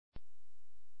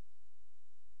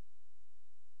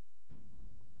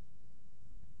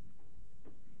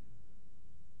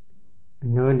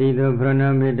Nodito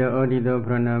pranamita, odito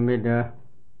pranamita,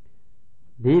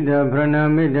 dita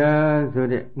pranamita, so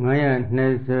the Maya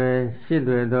Ness,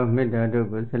 Shidwedo, Meta,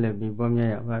 Dogo, Celebi,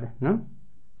 Bomia, no?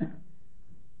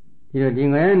 You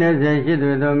think I Ness,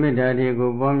 Shidwedo, Meta,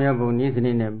 Diego, Bomia, Bonis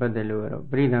in a Badalua,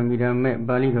 Brina Mida,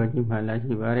 Balito,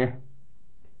 Jimala,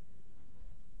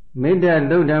 Meda,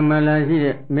 Doda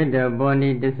Malashi, Meda,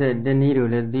 Bonnie, the said, the needle,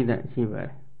 Dida,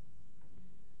 Shiva.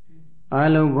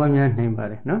 Alo Bomia,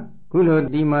 name, no? Kulo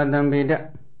di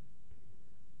madambeda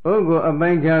Ogo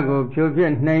Abanjago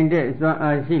Pyopian 9 days one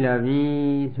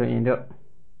Ashilavi so in do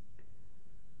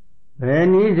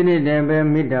when isn't it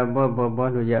then Mida Bobo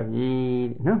Bono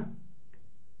Yavi no?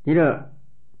 Tiro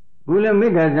Gula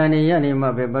Mida Zani Yani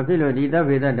Mabe Bapilo di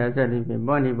Davida da Sadi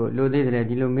Bonibo Lodi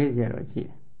Dilo Mizero Chi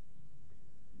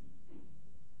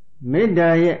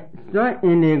Mida yet so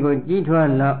in ego Jitwa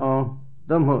la on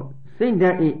Domo Say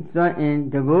that it saw in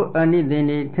the go any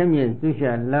then 10 years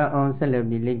Susha la on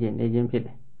celebrity legend agent pit.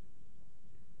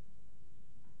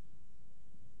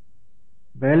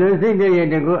 Bello say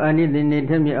that go any then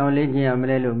 10 years on legend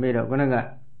Amello made of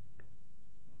Gonaga.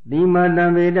 The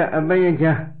Madame Veda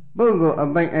Abayaja, Bogo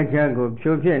Abayajago,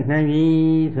 Chopia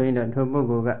Navi, so in the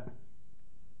Toboga.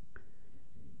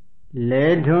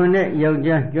 Let on it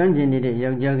Yoja, John Jenny,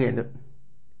 Yoja.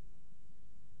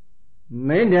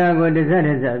 Meda go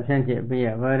decided that Sanche be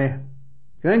a vare.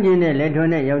 Twenty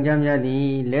letone Yojamia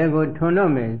di Lego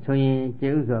Tonome, so in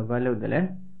Jews of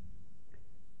Balodele.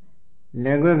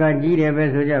 Lego Gaji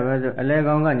Besoja was a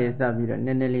legonga de Sabida,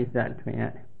 Nenelli sat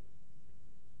twin.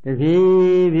 The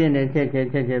Vivian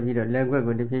Cheche Vido, Lego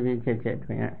go the Vivian Cheche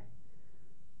twin.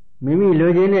 Mimi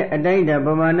Logene, a daida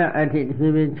Bomana at it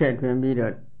Vivian Chet twin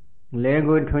Vido.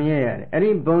 Lego twin,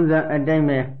 Eddie Bonza a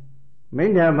dime.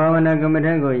 Menda Bavana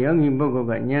Gamatango, Yogi Bogo,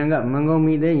 Nyanga, Mango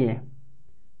Mide,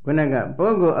 Gunaga,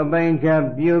 Bogo, a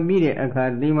bancha, Biobide, a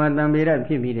car, Dima Dambira,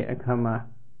 Pibide, a kama.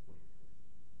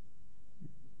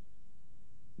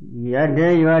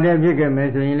 Yade, you are the bigger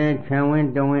messenger,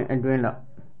 Chanwin, Dowin, and Dwinlock.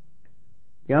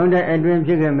 John the Edwin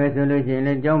Figure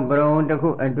Messenger, John Brown, the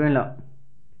cook, and Dwinlock.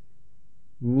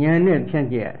 Nyane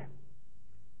Chantia.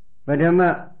 But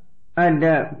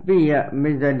Ada, Pia,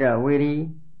 Mizada, Wiri,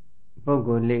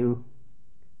 Bogo Leu.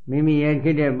 Mimi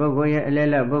Yakita Bogoya,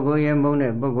 Lela, Bogoya,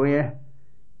 Mona, Bogoya.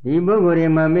 The Bogoya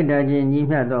Midaji,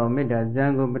 Nihado, Mida,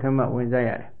 Zango, Batama,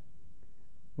 Wenzayar.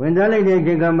 When the lady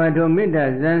Jagamato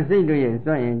Mida, Zan Sidu,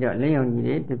 so in Leon,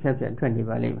 the chapter 20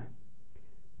 Valima.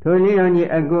 To Leon,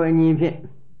 I go and ye fit.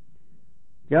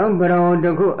 John Brown,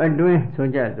 the cook, adwin, so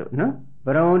jazo, no?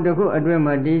 Brown, the cook, adwin,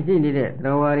 my DC did it,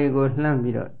 Rawari goes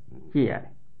lambido, Chia.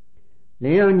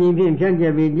 Leon, ye fit,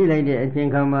 Chanjabi, Gilade, a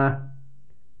Chinkama.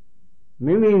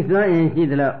 Mimi saw in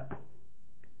Sidla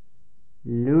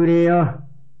Lurio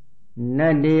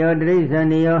Nadio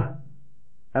Drisanio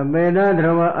a beda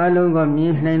drova alungo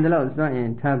means 9 saw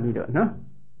in Tabido, no?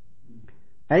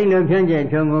 I look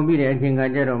Janja Chongo be a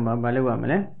Chingajero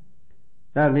Baluamele.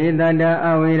 Sabidada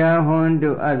Awira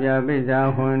Hondu Abia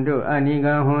Beza Hondu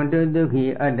Aniga Hondu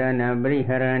Duki Adana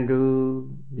Briharandu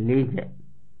Lige.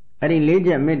 Ari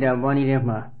Lige made a bonny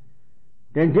dema.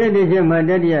 The judge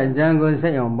Madadia Zango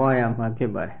say on boy of my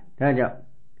paper. Taja.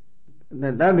 The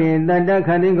Dabi Dada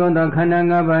Kadigo the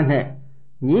Kananga Bane.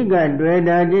 Niga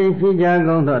Dweda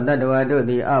Shijago that Wado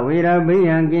the Awira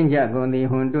Bian Ginjago the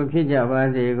Hundu Pija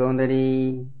Vazi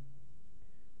Gondari.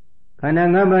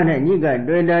 Kananga Bane Niga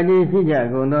Dweda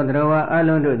Shijago no Drawa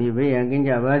Alondo the Bian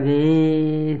Ginja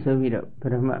Vazi Sovido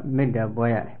Prama Meda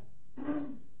Boya.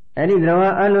 Eri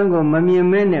drawa alongo mami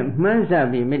mene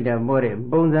mansabi mida bore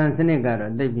bonzan senegaro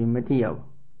debi matio.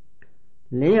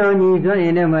 Leoni so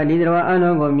in ma di drawa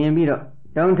alongo miembiro.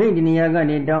 Don't take the Niaga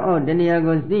ni down out the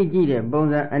Niago Zigi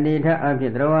bonza and data of the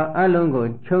drawa alongo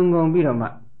chongo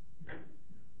biroma.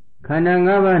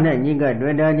 Kanangaba Niga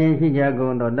Dweda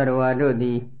Shijago no Darwa do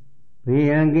di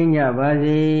Bianginya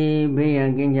Bazi,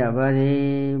 Bianginya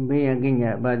Bazi,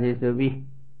 Bianginya Bazi Sobi.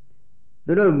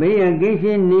 Through me and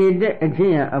Gishin need a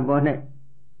chair upon it.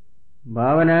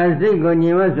 Bavana Zigo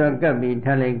was a copy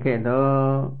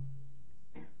Talikedo.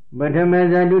 But a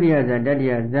Mazaduria,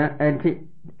 Dadia,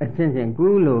 a sense and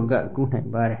Gulo got good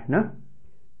and bare, no?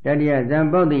 Dadia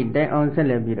Zambodi, they on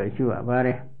celebrity, sure,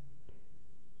 bare.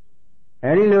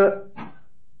 Arilo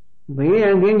Me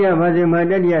and Ginja was in my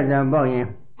Dadia Zamboy.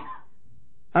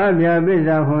 Abia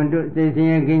Biza Hondu,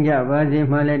 Sissi Ginja was in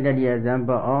my Dadia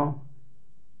Zambo.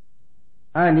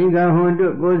 Aniga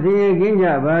Hondu Gosi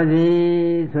Ginja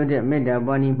Bazi so that made a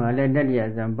bonny Maladadia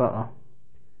Zambo.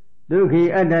 Duki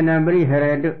Adana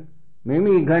Briharedu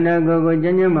Mimi Kana Gogo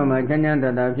Janya Mama Janya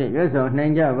Dadafi, Yoso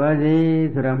Nanja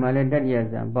Bazi, Sura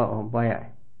Maladadia Zambo Boya.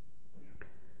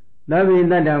 သဗ္ဗေ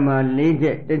တတ္တမှာ၄ချ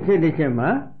က်တစ်ချက်မှာ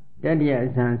တတ္တိယ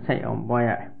ဇံစိုက်အောင်ပွားရ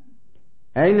တယ်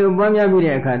အဲဒီလိုပွားများပြီး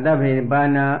တဲ့အခါသဗ္ဗေပါ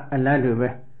ဏာအလတ်တို့ပဲ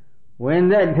ဝင်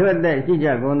သက်ထွက်သက်ရှိကြ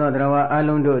ကုန်သောတရားဝါအ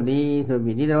လုံးတို့သည်ဆို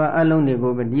ပြီးဒီတရားဝါအလုံးတွေ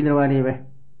ကိုပဲဒီတရားဝါတွေပဲ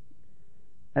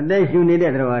အသက်ရှူနေ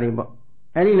တဲ့တရားဝါတွေပေါ့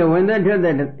အဲဒီလိုဝင်သက်ထွက်သ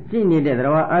က်ရှိနေတဲ့တ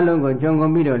ရားဝါအလုံးကိုခြုံငုံ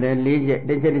ပြီးတော့လည်း၄ချက်တ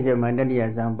စ်ချက်မှာတတ္တိယ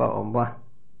ဇံပေါက်အောင်ပွား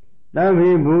သဗ္ဗေ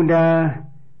ဗုဒ္ဓ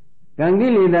ကံကိ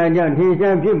လေသာကြောင့်ထင်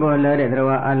ရှားဖြစ်ပေါ်လာတဲ့တရား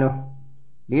ဝါအလုံး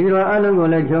ဒီတရားအလုံးကို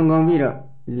လည်းခြုံငုံပြီးတော့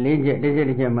၄ချက်တစ်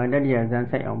ချက်မှာတတ္တိယဇံ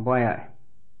စိုက်အောင်ပွားရတယ်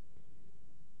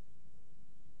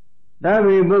သဗ္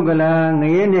ဗေပုဂ္ဂလာင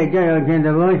ရဲနဲ့ကြောက်ရောက်ခြင်းသ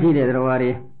ဘောရှိတဲ့တရားဝါ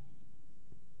တွေ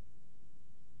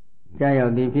ကြောက်ရော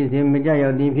က်သည်ဖြစ်စေမကြောက်ရော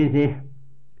က်သည်ဖြစ်စေ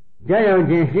ကြောက်ရောက်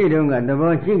ခြင်းရှိတုန်းကသ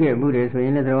ဘောရှိခဲ့မှုတွေဆိုရ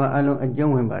င်လည်းတရားဝါအလုံးအ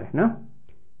ကျုံးဝင်ပါတယ်နော်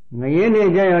ငရဲနဲ့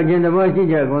ကြောက်ရောက်ခြင်းသဘောရှိ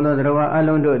ကြကုန်သောတရားဝါအ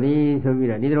လုံးတို့သည်ဆိုပြီး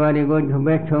တော့ဒီတရားဝါတွေကို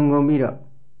ပဲခြုံငုံပြီးတော့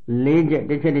၄ချက်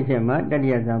တစ်ချက်မှာတတ္တိ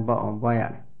ယဇံပေါက်အောင်ပွားရ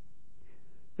တယ်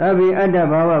သဗ္ဗေအတ္တ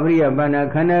ဘာဝပရိယပါဏ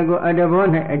ခန္ဓာကိုယ်အတ္တဘော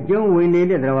၌အကျုံးဝင်နေ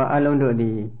တဲ့တရားဝါအလုံးတို့သ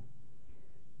ည်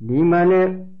ဒီမှာလည်း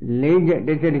၄ချက်တ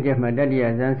စ်ချက်မှာတတ္တိယ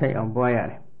ဇံဆိုင်အောင်ပွားရ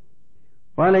တယ်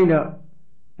ပွားလိုက်တော့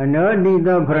အနောတိ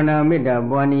သောဖရဏမေတ္တာ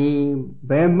ပွားနည်း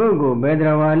ဘယ်ပုဂ္ဂိုလ်ဘယ်တ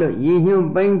ရားဝါလို့ရည်ညွှန်း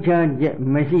ပိုင်းခြားချက်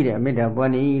မရှိတဲ့မေတ္တာ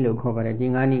ပွားနည်းလို့ခေါ်ပါတယ်ဒီ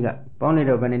၅နည်းကပေါင်းလိုက်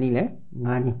တော့ဘယ်နှနည်းလဲ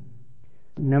၅နည်း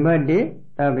နံပါတ်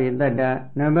1သဗ္ဗေတတ္တ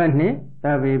နံပါတ်2သ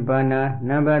ဗ္ဗေဘာနာ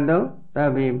နံပါတ်3သ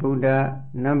ဗ္ဗေဗုဒ္ဓ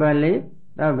နံပါတ်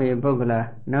4သဗ္ဗေပုဂ္ဂလာ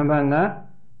နံပါတ်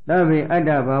5သဗ္ဗေအတ္တ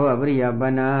ဘာဝပရိယပါ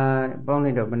ဏပေါင်း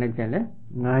လိုက်တော့ဘယ်နှချက်လဲ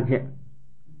၅ချက်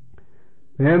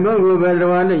ဘယ်ပုဂ္ဂိုလ်ဘယ်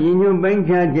တော်လို့ရည်ညွှန်းပိုင်း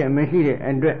ခြားချက်မရှိတဲ့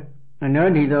အတွက်အနော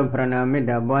တိသောပရဏမေတ္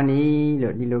တာပွားနည်း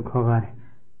လို့ဒီလိုခေါ်ပါတယ်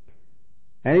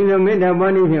အဲဒီလိုမေတ္တာ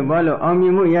ပွားနည်းဖြင့်ပွားလို့အောင်မြ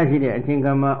င်မှုရရှိတဲ့အချိန်က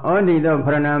မှာဩတိသောပ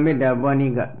ရဏမေတ္တာပွားန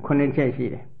ည်းက9ချက်ရှိ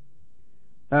တယ်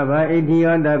သဗ္ဗဣတိ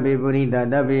ယောသဗ္ဗေပုရိသ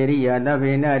သဗ္ဗေရိယသဗ္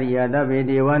ဗေနရိယသဗ္ဗေ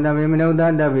ဒေဝသဗ္ဗေမနုဿ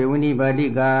သဗ္ဗေဝိနိပါတိ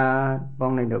ကာပေါ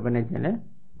င်းလိုက်တော့ဘယ်နှချက်လဲ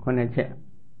9ချက်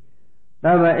သ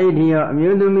ဗ္ဗဣတိယောအ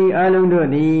မျိုးသမီးအလုံးတို့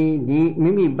သည်ဒီမိ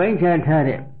မိပိုင်းခြားထား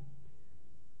တဲ့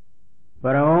ပ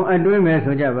ရဝံအတွင်းမဲ့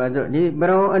ဆိုကြပါစို့ဒီပ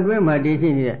ရဝံအတွင်းမှာတည်ရှိ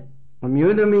နေတဲ့အ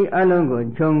မျိုးသမီးအလုံးကို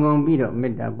ခြုံငုံပြီးတော့မေ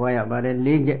တ္တာပွားရပါတယ်၄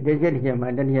ချက်တစ်ချက်မှာ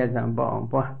တတ္တိယဇံပေါအောင်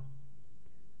ပွား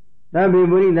သဗ္ဗေ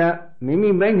ပုရိသမိမိ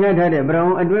ပိုင်းခြားထားတဲ့ပရ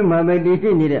ဝံအတွင်းမှာပဲတည်ရှိ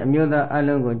နေတဲ့အမျိုးသားအ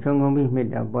လုံးကိုခြုံငုံပြီးမေတ္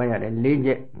တာပွားရတယ်၄ချ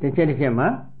က်တစ်ချက်မှာ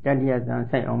တတ္တိယဇံ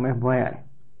ဆိုင်အောင်ပဲပွားရတယ်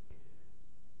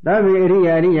သဗ္ဗေအရိ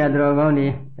ယာသူတော်ကောင်းတွေ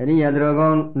အရိယာသူတော်ကော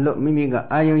င်းလို့မိမိက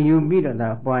အာယုံယူပြီးတော့သာ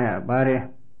ပွားရပါတယ်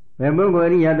ဘယ်ပုဂ္ဂိုလ်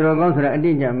အရိယာသူတော်ကောင်းဆိုတာအတိ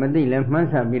အကျမသိလဲမှန်း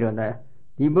ဆပြီးတော့သာ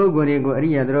ဒီပုဂ္ဂိုလ်တွေကိုအရိ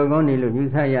ယာသူတော်ကောင်းတွေလို့ယူ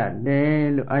ဆရတယ်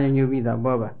လို့အာယုံယူပြီးသာ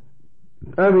ပွားပါ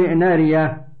သဗ္ဗေအနရိယာ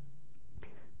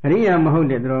အရိယာမဟုတ်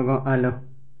တဲ့သူတော်ကောင်းအလုံး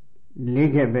၄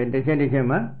ချက်ပဲတစ်ချက်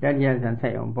မှာတတ္တိယဇံဆို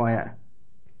င်အောင်ပွားရတယ်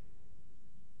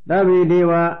သဗ္ဗေဒေ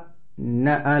ဝန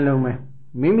တ်အလုံးပဲ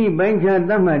မိမိပိုင်းခြားသ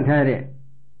တ်မှတ်ထားတဲ့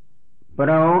ပ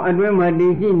ရဝံအတွင်းမှာတ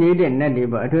ည်ရှိနေတဲ့နတ်တွေ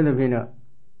ပေါ့အထူးသဖြင့်တော့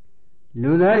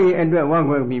လူသားတွေအတွက်ဝါ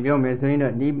ကွယ်ပြီးပြောမယ်ဆိုရင်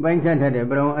တော့ဒီပိုင်းခြားထားတဲ့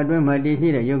ပရဝံအတွင်းမှာတည်ရှိ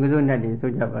တဲ့ယုတ်ကစိုးနတ်တွေ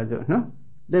ဆိုကြပါစို့နော်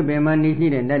သစ်ပင်မှာတည်ရှိ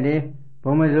တဲ့နတ်တွေ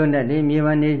ဘုံမစိုးနတ်တွေမြေ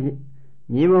ပေါ်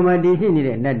မှာတည်ရှိနေ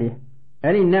တဲ့နတ်တွေ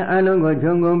အဲ့ဒီနတ်အလုံးကို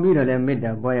ခြုံငုံပြီးတော့လည်းမေတ္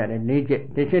တာပွားရတယ်၄ချက်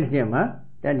တစ်ချက်မှာ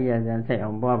တတ္တိယဇံဆိုင်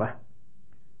အောင်ပွားပါ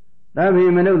သဗ္ဗေ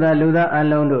မနုဿလူသားအ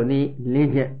လုံးတို့သည်၄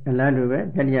ချက်အလားတူပဲ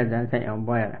တတ္တိယဇံဆိုင်အောင်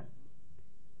ပွားရတာ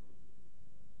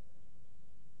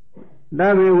သ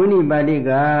ဗ္ဗေဝိနိပါတိက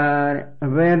အ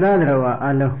ဘေဒသရဝ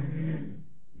အလုံး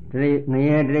င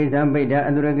ရဲတိရစ္ဆာန်ပိဋ္ဌ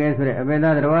အတုရကဲဆိုတဲ့အဘေဒ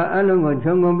သရဝအလုံးကို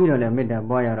ခြုံငုံပြီးတော့လည်းမေတ္တာ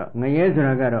ပွားရတော့ငရဲဆို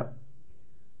တာကတော့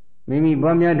မိမိ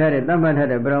ပွားများထားတဲ့တမ္ပထား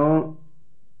တဲ့ပရဝံ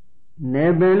နေ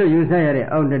ပင်လို့ယူဆရတဲ့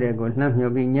အောက်တဲ့ကိုလှမ်း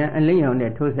မြော်ပြီးညာအလိမ့်အောင်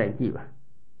နဲ့ထိုးဆိုင်ကြည့်ပါ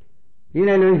ဒီ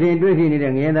လိုလို့ရှိရင်တွေ့ရှိနေ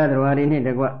တဲ့ငရဲသားသရဝတွေနဲ့တ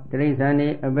ကွတိရစ္ဆာန်တွေ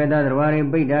အဘေဒသရဝတွေ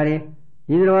ပိဋ္ဌတွေ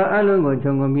ဒီသရဝအလုံးကို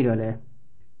ခြုံငုံပြီးတော့လည်း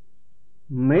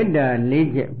မေတ္တာ၄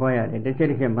ချက်ပွားရတယ်တစ်ချ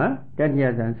က်မှာတတ္တိယ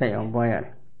ဇံဆိုင်အောင်ပွားရတ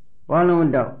ယ်ပွားလုံး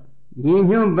တော့ရည်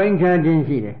ညွှန်းပိုင်းခြားခြင်း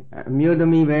ရှိတယ်အမျိုးသ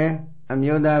မီးပဲအ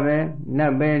မျိုးသားပဲန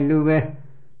တ်ပဲလူပဲ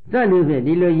စသည်ဖြင့်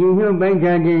ဒီလိုရည်ညွှန်းပိုင်း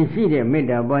ခြားခြင်းရှိတဲ့မေတ္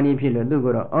တာပွားနည်းဖြစ်လို့သူက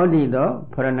တော့ဩဒိသော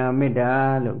ဖရဏမေတ္တာ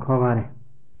လို့ခေါ်ပါတယ်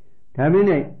ဒါပြင်း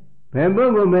နဲ့ဘယ်ပု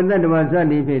ဂ္ဂိုလ်ဘယ်တ attva စ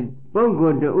သည်ဖြင့်ပုဂ္ဂို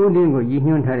လ်တူဦးတင်းကိုရည်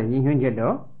ညွှန်းထားတဲ့ရည်ညွှန်းချက်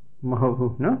တော့မဟုတ်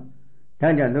ဘူးနော်ဒါ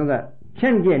ကြောင့်သူကဖြ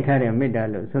န့်ကျက်ထားတဲ့မေတ္တာ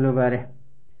လို့ဆိုလိုပါတယ်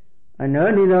အနော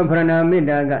ဒိသောဖရဏမေတ္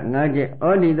တာက5ချက်ဩ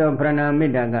ဒိသောဖရဏမေ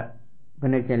တ္တာကဘယ်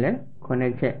နှချက်လဲ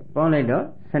9ချက်ပေါင်းလိုက်တော့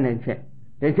12ချက်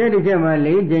တစ်ချက်မှာ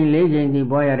4ချိန်ဒီ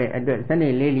ပွားရတဲ့အတွက်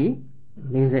12လီ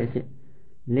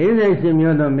48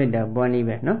မျိုးသောမေတ္တာပွားနည်း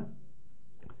ပဲနော်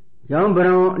ကျောင်းပ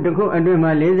ရံတစ်ခုအတွင်း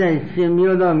မှာ48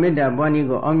မျိုးသောမေတ္တာပွားနည်း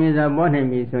ကိုအောင်မြင်စွာပွားနိုင်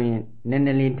ပြီဆိုရင်နည်းန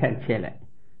ည်းလေးထပ်ချက်လိုက်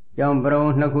ကျောင်းပရံ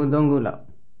2ခု3ခုလောက်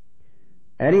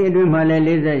အဲ့ဒီအတွင်းမှာလည်း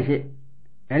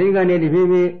48အဲ့ဒီကနေတဖြည်း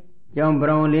ဖြည်းကျောင်းပ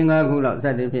ရံ4-5ခုလောက်စ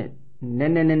သဖြင့်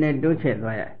nene đối chết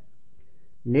သွားရ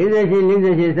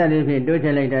48စသည်ဖြင့်တိုး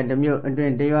ချဲ့လိုက်တာတစ်မြို့အတွ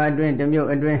င်းတရွာအတွင်းတစ်မြို့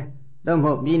အတွင်းသို့မ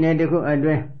ဟုတ်ပြည်နယ်တစ်ခုအတွ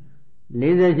င်း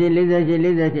48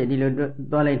ဒီလို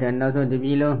သွားလိုက်တာနောက်ဆုံးတစ်ပြ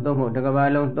ည်လုံးသို့မဟုတ်တစ်ကမ္ဘာ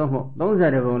လုံးသို့မဟုတ်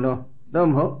30ပုံလုံးသို့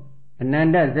မဟုတ်အနန္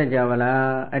တစัจ java လာ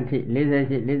အထိ48စ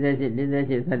သည်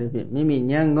ဖြင့်မိမိ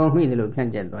ဉာဏ်ကုန်မိတယ်လို့ဖြန့်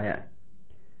ကျက်သွားရတယ်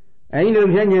အဲဒီလို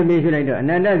ဖြန့်ကျက်ပြီးဖြစ်လိုက်တော့အန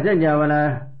န္တစัจ java လာ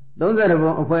30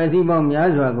ပုံအဖွဲ့အစည်းပေါင်းများ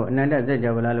စွာကိုအနန္တစัจ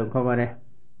java လာလို့ခေါ်ပါတယ်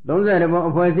30ပုံ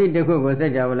အဖွဲ့အစည်းတစ်ခုကိုစัจ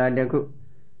java လာတစ်ခု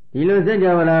ဒီလိုစัจ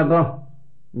java လာပေါင်း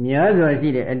များစွာရှိ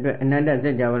တဲ့အတွက်အနန္တစั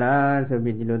จ java လာဆို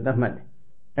ပြီးဒီလိုသတ်မှတ်တယ်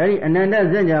အဲဒီအနန္တ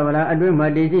စัจ java လာအတွင်းမှာ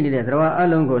တည်ရှိနေတဲ့သရဝအ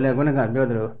လုံးကိုလည်းခုနကပြော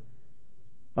သလို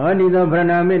ဩဒီသောဗရ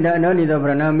ဏမေတ္တာနောဒီသောဗ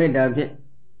ရဏမေတ္တာဖြင့်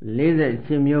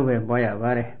48မျိုးပဲပွားရပါ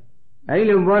တယ်အဲဒီ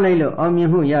လိုပွားလိုက်လို့အောင်မြင်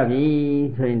မှုရပြီ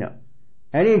ဆိုရင်တော့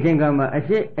အဲဒီအချိန်ကမှအ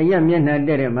ရှိအယက်မျက်နှာတ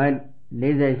က်တဲ့မှာ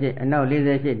48အနောက်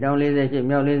48တောင်48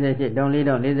မြောက်48တောင်4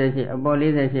တောင်48အပေါ်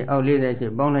48အောက်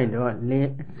48ပေါင်းလိုက်တော့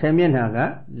10မျက်နှာက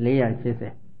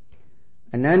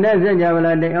480အနန္တစัจ java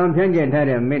လာတိုင်အောင်ဖြန့်ကျက်ထား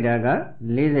တဲ့မေတ္တာက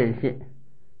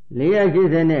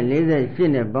48နဲ့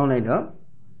48နဲ့ပေါင်းလိုက်တော့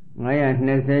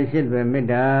928ပဲမေတ္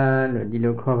တာလို့ဒီ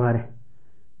လိုခေါ်ပါတယ်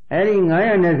အဲဒီ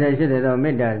928သော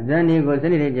မေတ္တာဇန်ဒီကိုစ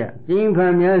နစ်တကျကျင်းဖ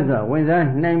န်များစွာဝင်စား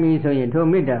နိုင်ပြီဆိုရင်ထို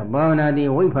မေတ္တာဘာဝနာသည်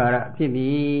ဝိဖာရဖြစ်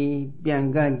ပြီးပြန်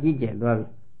ကကြီးကျယ်သွားပြီ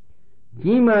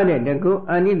ကြီးမားတဲ့တကု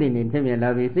အာနိသင်တွေထက်မြက်လာ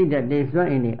ပြီစိတ်ဓာတ်တွေစွမ်း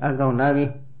အင်တွေအကောင်းလာပြီ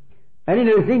အဲဒီ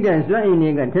လိုစိတ်ဓာတ်စွမ်းအင်တွေ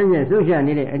ကထက်မြက်ဆုရှ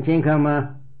နေတဲ့အချိန်ခါမှာ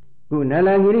ခုန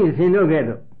လာဂိရိဆင်တို့ကဲ့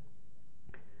သို့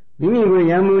မိမိကို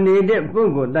ရံမှုနေတဲ့ပု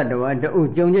ဂ္ဂိုလ်တ attva တူ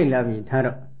ကြုံကြိတ်လာပြီထား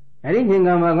တော့အဲ့ဒီချိန်က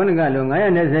မှာခုနကလို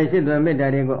928သွယ်မေတ္တာ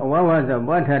တွေကိုအဝဝဆို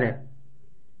ပွားထားတဲ့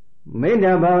မေတ္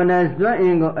တာဘာဝနာစွမ်းအ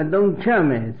င်ကိုအသုံးချမ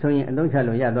ယ်ဆိုရင်အသုံးချ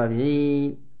လို့ရသွားပြီ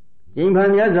။ကျင့်ဖန်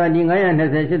များစွာဒီ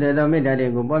928သွယ်သောမေတ္တာတွေ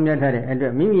ကိုပွားများထားတဲ့အတွ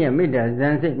က်မိမိရဲ့မေတ္တာဇ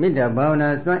န်စိတ်မေတ္တာဘာဝနာ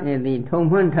စွမ်းအင်သည်ထုံ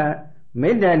မှန်းထား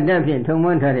မေတ္တာဓာတ်ဖြင့်ထုံမှ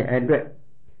န်းထားတဲ့အတွက်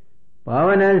ဘာဝ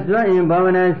နာစွမ်းအင်ဘာဝ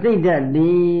နာစိတ်ဓာတ်သ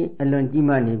ည်အလွန်ကြီး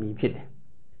မားနေပြီဖြစ်တယ်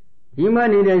ဒီမှ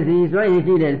နေတဲ့စီစွမ်းရည်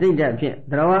ရှိတဲ့စိတ်ဓာတ်ဖြင့်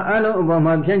သရဝအလုံးအပေါ်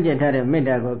မှာဖြန့်ကျက်ထားတဲ့မေတ္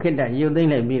တာကိုခိတ္တရုပ်သိမ်း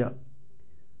လိုက်ပြီးတော့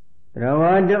သရဝ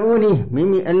တူဤမိ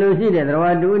မိအလိုရှိတဲ့သရဝ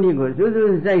တူဤကိုစူး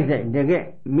စူးစိုက်တကယ်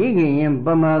မိခင်ရင်ပ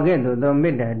မာခဲ့သို့သောမေ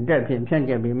တ္တာဓာတ်ဖြင့်ဖြန့်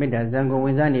ကျက်ပြီးမေတ္တာဇံကိုဝ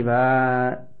င်စားနေပါ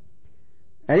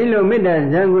အဲဒီလိုမေတ္တာ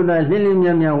ဇံကိုသာလင်းလင်းမြ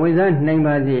တ်မြတ်ဝင်စားနိုင်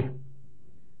ပါစေ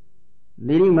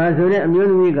သီရိမာဆိုတဲ့အမျိုး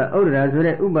သမီးကဥဒ္ဒရာဆို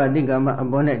တဲ့ဥပါတိကမအ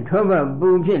ပေါ်နဲ့ထောပပူ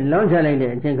ဖြင့်လောင်းချလိုက်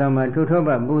တဲ့အချိန်ကမှထိုထောပ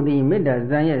ပူသည်မေတ္တာ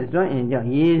ဇံရဲ့စွမ်းအင်ကြောင့်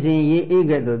ရေစဉ်ရေအေး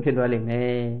ကဲ့သို့ဖြစ်သွားလိမ့်မ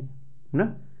ယ်နော်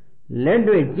လက်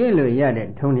တွေ့ကျင့်လို့ရတဲ့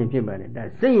ထုံးနေဖြစ်ပါတယ်ဒါ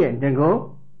စိတ်ရဲ့တကော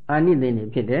အာနိသင်နေ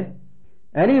ဖြစ်တယ်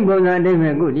အဲ့ဒီပုံစံအတိုင်းပဲ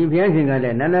ခုဒီဘုရားရှင်ကလ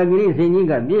ည်းနန္ဒဂိရိဆင်ကြီး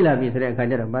ကပြေးလာပြီဆိုတဲ့အခါ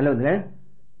ကျတော့မလုပ်တယ်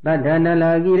သတ္ထန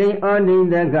လာဂိရိဩဒိ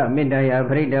တကမေတ္တယာ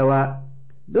ပရိတဝ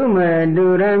သူမေတု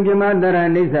ရံပြမတရ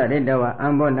နိစ္စရတဝအံ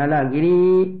ဘောနလဂိရိ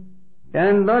တံ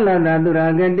သောလတသူရာ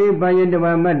ဂတိပယတဝ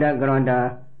မတ္တကရန္တာ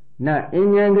နအဉ္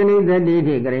ဉံဂဏိတတိ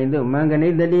တိကရိတုမံဂဏိ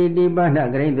တတိတိပါဏ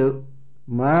ကရိတု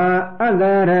မာအဂ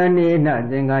ရဏေန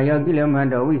သင်္ဃာယောကိလမန္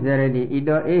တောဝိစရတိဣ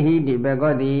တောအေဟိတိဘ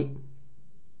ဂောတိ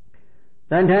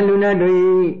သန္ထလူနာတို့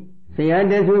ဆရာ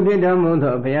တဆုဖြစ်တော်မူ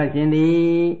သောဘုရားရှင်သည်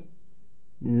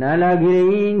နာလဂိ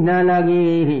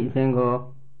ရိစင်ကို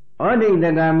ဩဒိတ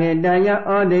ကမေတ္တာယ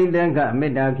ဩဒိတကမေ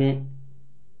တ္တာဖြင့်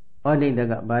ဩဒိတ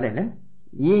ကပါတယ်လေ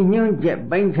ရည်ညွှန်းချက်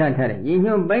ပိုင်းခြားထားတယ်ရည်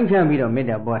ညွှန်းပိုင်းခြားပြီးတော့မေတ္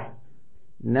တာပွားတယ်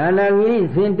နာလဂိရိ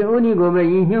စင်တူဤကိုပဲ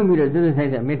ရည်ညွှန်းပြီးတော့သူဆို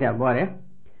င်တဲ့မေတ္တာပွားတယ်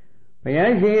ဘု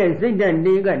ရားရှင်ရဲ့စိတ်ဓာတ်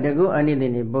တွေကတကုအာနိသ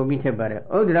င်တွေပုံပြီးထက်ပါတယ်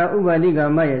ဥဒ္ဒရာဥပါတိက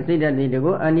မရဲ့စိတ်ဓာတ်တွေတ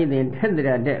ကုအာနိသင်ထက်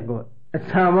တဲ့ကိုအ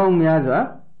စာပေါင်းများစွာ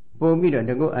ပုံပြီးတော့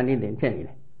တကုအာနိသင်ထက်နေတ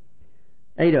ယ်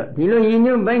အဲ့တော့ဒီလိုရည်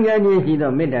ညွှန်းပိုင်းခြားခြင်းရှိ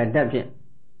သောမေတ္တာဓာတ်ဖြင့်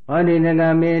ဩဒိတက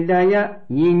မေတ္တာယ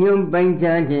ရည်ညွှန်းပိုင်း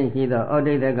ခြားခြင်းရှိသောဩ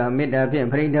ဒိတကမေတ္တာဖြင့်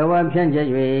ပရိဒဝဖြန့်ကျက်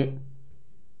၍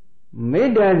မေ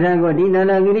တ္တာဇံကိုဒီနာ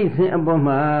လဂိရိဆင်အပေါ်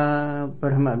မှာပ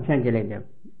ထမဖြန့်ကျက်လိုက်တယ်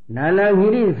နာလဂိ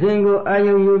ရိဆင်ကိုအာ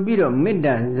ယုံယူပြီးတော့မေတ္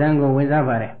တာဇံကိုဝင်စား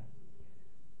ပါတယ်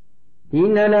ဒီ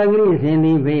နာလဂိရိဆင်သ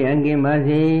ည်ဘေးအကင်းပါ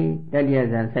စေတတ္တယ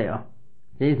ဇံဆက်အောင်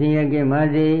သိစင်ရကင်းပါ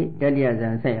စေတတ္တယဇံ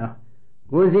ဆက်အောင်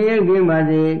ကိုယ်စင်ရကင်းပါ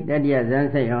စေတတ္တယဇံ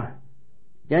ဆက်အောင်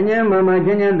ကျမ်းကျမ်းမာမာချ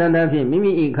မ်းချမ်းသာသာဖြင့်မိ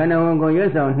မိ၏ခန္ဓာဝန်ကိုရွ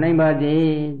တ်ဆောင်နိုင်ပါစေ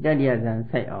တတ္တယဇံ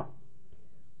ဆက်အောင်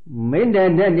မေတ္တာ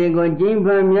ဓာတ်တွေကိုကျင့်ဖ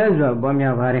န်များစွာပွား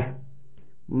များပါတယ်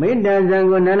မေတ္တာဇံ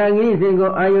ကိုနာလဂိရိစင်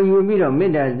ကိုအာယုံယူပြီးတော့မေ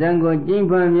တ္တာဇံကိုကျင့်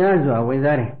ဖန်များစွာဝင်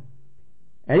စားတယ်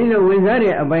အဲဒီလိုဝင်စား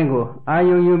တဲ့အပိုင်းကိုအာ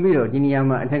ယုံယူပြီးတော့ဒီနေရာ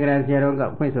မှာအထက်ကရာဆရာတော်က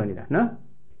ဖွင့်ဆိုနေတာနော်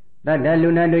တတ္တလူ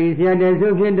နာတို့၏ဆရာတဲ့ဆု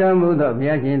ဖြစ်တော်မူသောဘု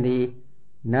ရားရှင်သည်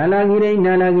နာလဂိ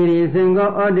ရိစင်ကို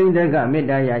ဩဒိတကမေတ္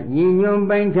တာယရည်ညွှန်း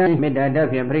ပိုင်းခြားမေတ္တာဓာတ်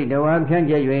ဖြင့်ပရိဒဝါဖြန့်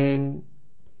ကျက်၍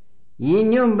ရည်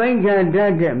ညွှန်းပိုင်းခြားဓာ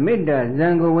တ်တဲ့မေတ္တာဇံ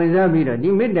ကိုဝင်စားပြီးတော့ဒီ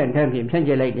မေတ္တာဓာတ်ဖြင့်ဖြန့်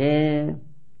ကျက်လိုက်တယ်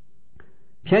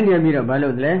ဖြန့်ကျက်ပြီးတော့ဘာ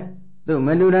လို့လဲသူမ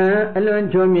လူရန်အလွန်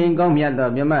ချုံမြင်ကောင်းမြတ်သော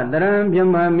မြမတရံမြ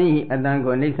မမိအတန်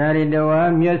ကိုနေစာရိတဝါ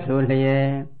မြတ်ဆိုလျက်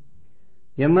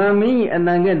မြမမိအတ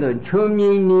န်ကဲ့သို့ချုံမြ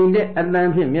င်နေတဲ့အတန်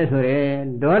ဖြင့်မြတ်ဆိုတယ်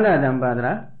ဒေါလတံပါဒ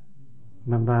ရာ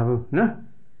မပါဘူးနော်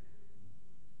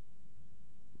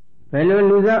ဘယ်လို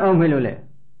လူစားအောင်မေးလို့လဲ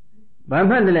ဘာ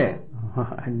မှတ်တယ်လဲ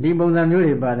ဒီပုံစံမျိုး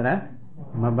တွေပါသလား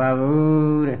မပါ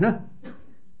ဘူးတဲ့နော်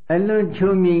အလွန်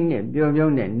ချုံမြင်နဲ့ပျော်ပြော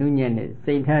င်းတဲ့နုညံ့တဲ့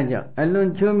စိတ်ထားကြောင့်အလွန်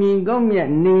ချုံမြင်ကောင်းမြတ်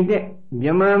နေတဲ့မြ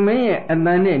မမင်းရဲ့အတ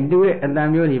န်နဲ့တူတဲ့အတန်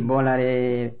မျိုးတွေပေါ်လာတယ်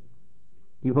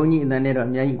ဒီဘုန်းကြီးအတန်နဲ့တော့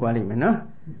အများကြီးကွာလိမ့်မယ်နော်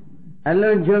အလွ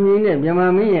န်ချုံမြင်တဲ့မြမ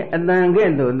မင်းရဲ့အတန်ကဲ့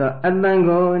သို့သောအတန်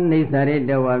ကိုနေစာရ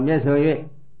တဝါမြတ်ဆို၍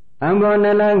အံဘောန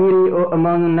လာဂိရိအိုအ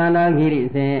မောင်နာလာဂိရိ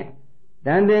စဉ်တ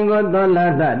န်တင်ကိုသောလာ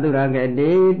သသူရကတိ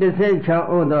16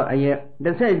အိုသောအယေ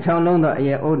16လုံးသောအ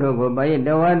ယေအိုတို့ကိုဘာယတ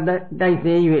ဝါတိုက်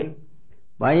စေ၍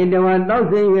ဘာယတဝါတောက်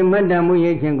စေ၍မတ္တမှု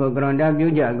ရိခြင်းကိုကရွန်တာပြု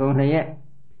ကြကုန်လျက်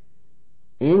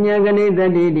အညဂဏိတ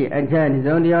တိတိအချတ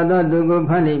စုံတယောက်သောသူကို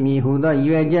ဖန်လိမည်ဟုသော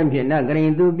ရွယ်ချက်ဖြင့်နဂရ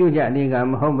င်သူပြုကြသည်က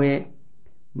မဟုတ်ပေ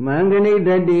မံဂဏိတ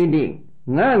တိတိ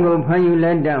ငါကိုဖန်ယူလ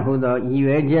က်တဟုသောရွ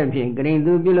ယ်ချက်ဖြင့်ဂရင်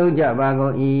သူပြုလုပ်ကြပါကု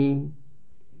န်၏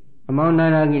အမောင်နာ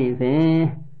ရဂိစဉ်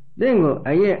သင်ကို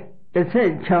အရက်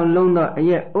16လုံးသောအ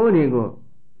ရက်အိုးတွေကို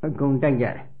အကုန်တိုက်ကြ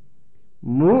တယ်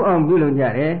မူးအောင်ပြုလုပ်ကြ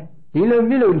တယ်ဒီလို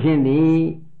ပြုလုပ်ခြင်းသည်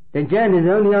တကြတ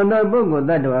စုံတယောက်သောပုဂ္ဂိုလ်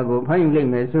တ attva ကိုဖန်ယူလိုက်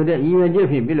မယ်ဆိုတဲ့ရည်ရွယ်ချက်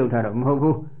ဖြင့်ပြုလုပ်တာတော့မဟုတ်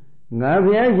ဘူးငါဘု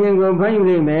ရားရှင်ကိုဖန်ယူ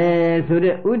လိုက်မယ်ဆို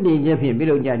တဲ့ဥတည်ချက်ဖြင့်ပြု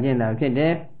လုပ်ကြခြင်းသာဖြစ်တ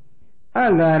ယ်အ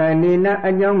ဂါရဏိန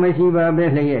အကြောင်းမရှိပါပဲ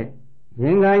လျက်ရ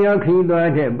င်္ဂါယောခီးသွား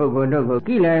တဲ့ပုဂ္ဂိုလ်တို့ကို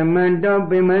ကိလေမန္တော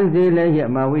ပင်မန်းစေလျ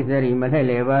က်မဝိစရိမလှည့်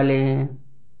လေပါလေ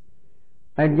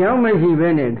အကြောင်းမရှိဘဲ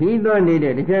နဲ့ခီးသွားနေ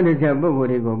တဲ့တခြားပုဂ္ဂိုလ်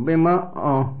တွေကိုပင်မ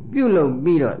အောင်ပြုလုပ်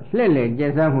ပြီးတော့လှည့်လေကျ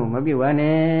က်စားမှုမပြုပါ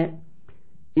နဲ့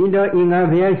ဣတောဤငါ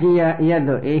ဘုရားရှိရာအယတ်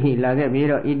တို့အေဟိလာခဲ့ပြီး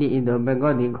တော့ဣတိဣတောဘ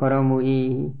ကောတိခေါ်တော်မူ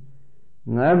၏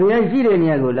ငါဘုရားရှိတဲ့နေ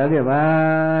ရာကိုလာခဲ့ပါ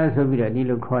ဆိုပြီးတော့ဒီ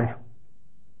လိုခေါ်တယ်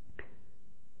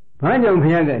ဘာကြောင့်ဘု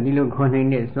ရားကဒီလိုခေါ်နိုင်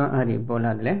တဲ့စွမ်းအားတွေပေါ်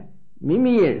လာတယ်လဲမိ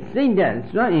မိရဲ့စိတ်ဓာတ်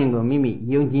စွမ်းအင်ကိုမိမိ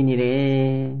ယုံကြည်နေတယ်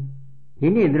ဒီ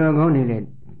နေ့တော်ကောင်းနေတဲ့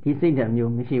ဒီစိတ်ဓာတ်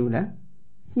မျိုးမရှိဘူးလား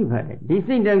ရှိပါတယ်ဒီ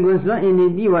စိတ်ဓာတ်ကိုစွမ်းအင်တွေ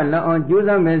ပြီးဝလောက်အောင်ကြိုး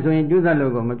စားမယ်ဆိုရင်ကြိုးစား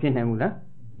လို့ကိုမဖြစ်နိုင်ဘူးလား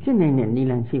ဖြစ်နိုင်တဲ့နည်း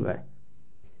လမ်းရှိပါတယ်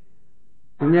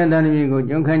သူမြတ်သားသမီးကို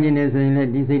ကြုံခံခြင်းနဲ့ဆိုရင်လည်း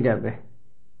ဒီစိတ်ဓာတ်ပဲ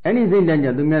အဲ့ဒီစိတ်ဓာတ်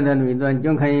ကြောင့်သူမြတ်သားသမီးသွား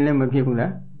ကြုံခံရင်လည်းမဖြစ်ဘူး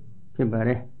လားဖြစ်ပါတ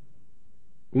ယ်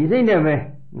ဒီစိတ်ဓာတ်ပဲ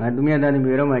ငါသူမြတ်သားသ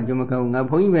မီးတော့မှကြုံမခံဘူးငါ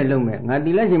ဘုန်းကြီးပဲလုပ်မယ်ငါ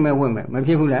တိလရှင်ပဲဝတ်မယ်မ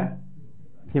ဖြစ်ဘူးလား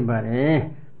ဖြစ်ပါတယ်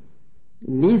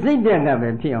ဒီစိတ်ဓာတ်ကပဲ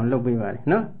ဖြစ်အောင်လုပ်ပေးပါတယ်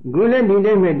နော်ခုလည်းဒီ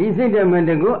တိုင်းပဲဒီစိတ်ဓာတ်မှ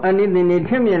တကူအနိသင်နေထ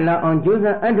က်မြက်လာအောင်ကြိုး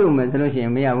စားအထုမယ်ဆိုလို့ရှိရ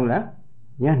င်မရဘူးလား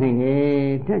ရနိုင်တယ်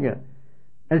တဲ့ကြောင့်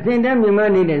အစဉ်တည်းမြင်မ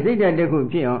နေတဲ့စိတ်ဓာတ်တစ်ခု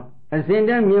ဖြစ်အောင်အစဉ်တ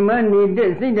ည်းမြင်မနေ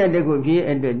တဲ့စိတ်ဓာတ်တစ်ခုဖြစ်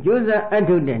အတွက်ကြိုးစားအ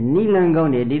ထုတဲ့နိလန်ကော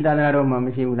င်းတွေဒီသာသနာတော်မှာမ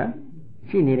ရှိဘူးလား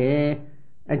ရှိနေတယ်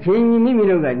အချင်းကြီးမိမိ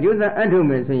တို့ကကြိုးစားအထု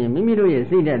မယ်ဆိုရင်မိမိတို့ရဲ့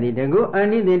စိတ်ဓာတ်တွေတကူအ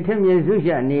နိသင်ထက်မြက်ဆု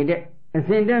ရှနေတဲ့အစ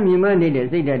ဉ်တည်းမြင်မနေတဲ့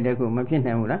စိတ်ဓာတ်တစ်ခုမဖြစ်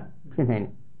နိုင်ဘူးလားဖြစ်နိုင်တ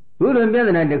ယ်ဘုလိုပြ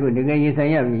ဿနာတစ်ခုတကယ်ရင်ဆို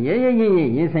င်ရပြီရဲ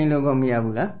ရင်ဆိုင်လို့ကောမရ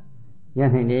ဘူးလားရ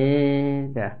နိုင်တယ်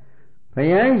ဒါဘု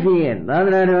ရားရှိရဲ့သာသ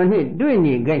နာတော်နဲ့တွေ့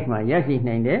နေကြိုက်မှရရှိ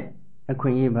နိုင်တဲ့အခွ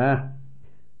င့်အရေးပါ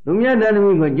သူမြတ်သားသ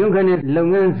မီးကိုကြုံခံတဲ့လုပ်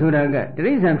ငန်းဆိုတာက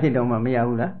တိရစ္ဆာန်ဖြစ်တော့မှမရ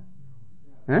ဘူးလား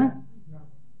ဟ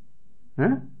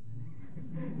မ်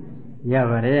ရ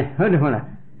ပါတယ်ဟုတ်တယ်မဟုတ်လား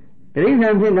တိရစ္ဆာ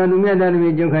န်ဖြစ်တော့သူမြတ်သားသ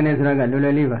မီးကြုံခံတဲ့ဆိုတာကလွယ်လွ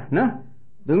ယ်လေးပါနော်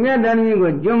သူမြတ်သားသမီး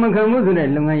ကိုကြုံမခံမှုဆိုတဲ့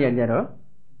လုပ်ငန်းရကြတော့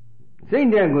စိတ်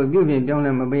ဓာတ်ကိုပြုပြင်ပြောင်း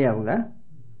လဲမပေးရဘူးလား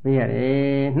ပေးရတ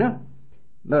ယ်နော်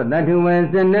သောတထုဝံ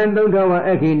စနံသုထဝ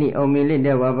အခိနိဩမိလိတ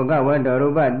ဝဘဂဝတ္တရူ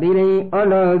ပတိရိဩ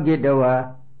လောကိတဝ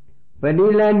ပတိ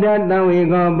လန္တသံဝေ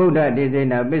ကောဗုဒ္ဓတိစေ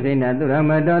နာပိစေနာသူရ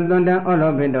မတောသွန္တံဩ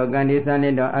လောပိတောကန္တိသနိ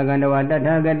တောအကန္တဝတ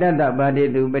ထာဂတတပါတိ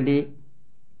တုပတိ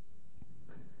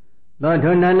သော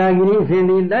ထုနာလာဂိရိစင်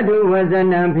တိတထုဝဇ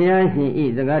နံဖျားရှင်ဤ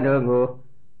စကားတော်ကို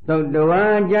သုတ်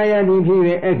တော်ကြာရသည်ဖြစ်၍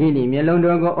အခိနိမျက်လုံး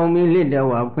တော်ကိုအုံမီလစ်တော်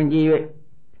ဝဖွင့်ကြည့်၍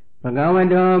ဘဂဝ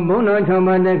တောဘုန်းတော်၆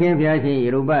ပါးတခင်ဖျားရှင်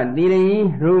ရူပသီရိ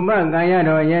ရူပကာယ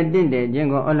တော်ရဲ့တင့်တယ်ခြင်း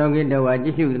ကိုအလောကိတော်ဝကြ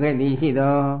ည့်ရှုခဲ့သည်ရှိ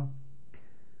သော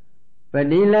ပ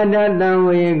တိလတ္တတံ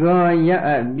ဝေကောရအ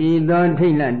ပ်ပြီးသောထိ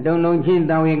တ်လန့်တုံလုံးချင်း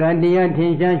တံဝေကတရားထ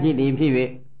င်ရှားရှိသည်ဖြစ်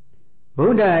၍ဘု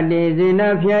ဒ္ဓတေဇေန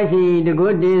ဖျားရှိတကု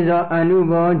တေဇောအနု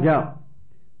ဘောကြောင့်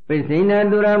ပိစိဏ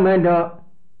သူရမတော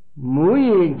မူရ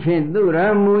ချင်းသူရ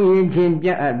မူရချင်းပြ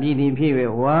အပ်ပြီးသည်ဖြစ်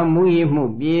၍ဝါမူရမှု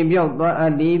ပြေပြောက်သွားအ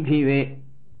ပ်သည်ဖြစ်၍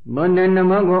မန္တန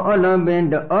မောကိုဩလပင်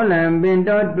တောဩလံပင်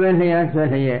တောတွဲလျက်ဆွဲ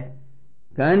လျက်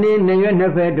ကံဒီနှရွက်နှ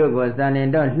စ်ဖက်တို့ကိုစာလင်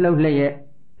တော့လှုပ်လျက်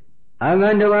အာဂ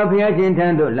န္တဝဘုရားရှင်ထံ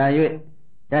သို့လာ၍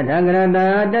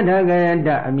 Tatagrata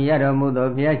Tatagayata Amiyara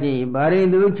Mudo Fiashi Bari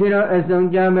Duchiro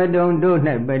Asum Jamadon Do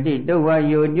Nabati Dowa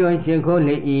Yojo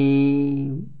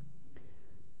Shekoli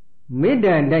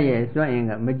Mida Daya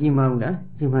Swayanga Majimanga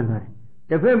Jimana.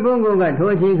 The Pebungo got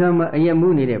Hoshikama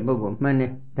Ayamuni de Bogo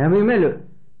Mane Tamimelu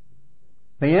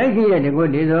Payashi at the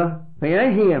good dizo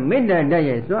Payashi Mida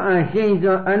Daya so I change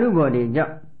so anubody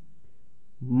job.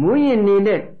 Muyin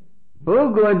needed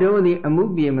Bogo do the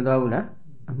Amubi Madavula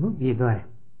Amubi.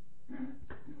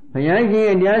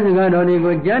 Payashi and Yasaga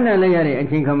go Jana Layari and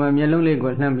Chinkama Melole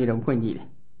got Lambi of Punji.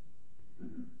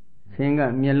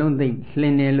 Singa Melon the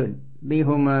Slinelud, the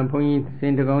Homa Point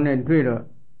Sentagona Drido,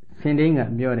 Sendinga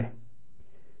Biore.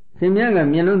 Simyanga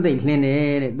Melon the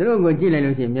Sline, the Rogo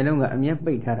Gilalusi, Melonga, Amia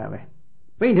Paitarawe.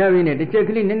 Paitavine, the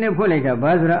Cheklin in the Polita,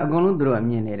 Basra, Agonudro,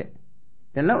 Amianere.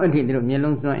 The law and Hidro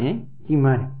Melon Swan,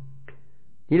 Chimar.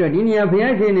 Hirodinia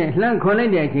Payashi, Slang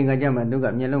Colenda Chingajama,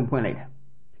 Duga Melon Polita.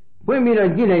 When we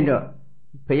don't get it,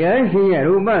 Payashi,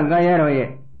 Ruba,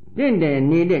 Gayaro, didn't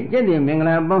need it, Jenny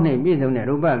Mangla, Bonnie, Bison,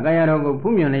 Ruba, Gayaro,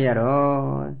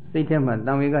 Pumianero, Sitama,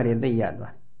 then we got it the Yadwa.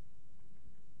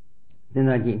 Then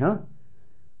I did, no?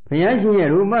 Payashi,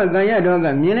 Ruba, Gayaro,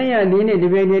 Milaya, didn't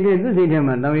debated to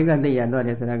Sitama, then we got the Yadwa,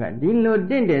 Saraga. Dilo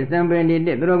did somebody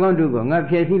did, Drogon to go, not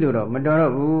Piasiluro,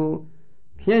 Madoro,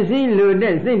 Piasilu,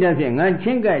 dead, say that thing, I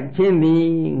chinka,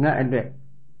 chimney, not a bit.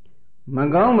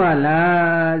 Magoma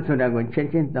la so that go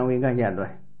checking down we got yadwa.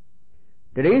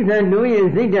 The reason do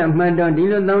is sit up Madon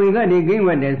Dilo down we got the game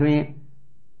with this way.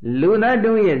 Luna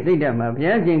do is sit up my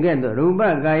piazing get the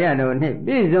Ruba Gayado,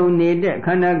 Bizo need that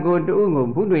can I go to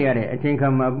Ugo Puduyare, I think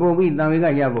I'm a Bobby down we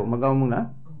got Yabo, Magomuna.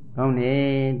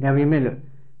 Only Davimelo.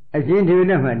 As you do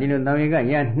them, Dilo down we got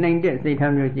yet 9 days, say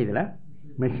time you see the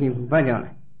machine Bajon.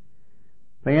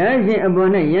 Payazi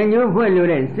upon a young you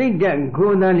put sit that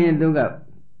go down into go.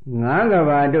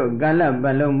 Nagavado Gala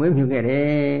Balom when you get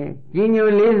it. Gino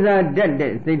Liza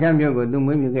dead, say time you go to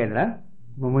when you get that.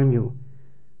 When you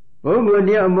go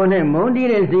dear Bonnet, Mondi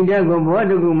and Sindago,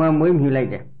 Waduguma, when you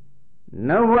like it.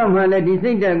 No one will let the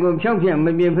Sindago champion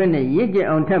may be a penny, yet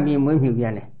on Tabi when you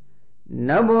get it.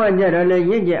 No one yet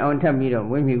on Tabi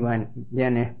when you want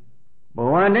Jane. But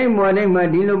one day,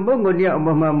 Madilo Bogo dear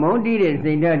Obama, Mondi and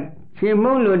Sindag,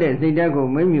 Chimolo and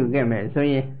Sindago when you get me, so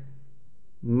ye.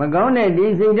 Magone,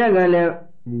 this is a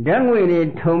done with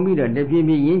it, told me that the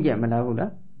people in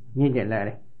Jamanahuda,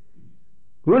 Yinjalare.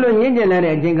 Gulu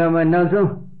Yinjalare, Jingama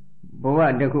Naso,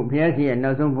 Boa de Kupiasi and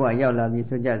Naso Boa Yala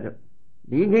Visojazo.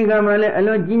 The Jingamale,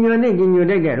 alone Gino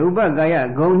Dega, Ruba Gaya,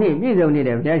 Goni, Bizo need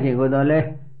a flashing with all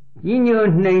that. Gino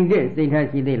named it, St.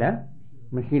 Hasidilla,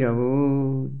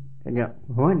 Mashiro,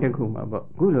 what the Kuma,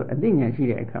 but Gulu, I think I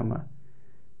see that come.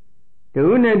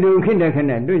 Do not do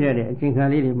Kinderkana, do that,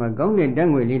 Chinkali, Magong,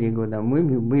 done with Lady go down with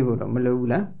you, we would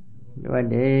Malula. What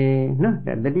day, not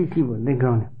that the DC was the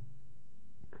ground.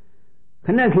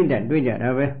 Cannot hit that, do that,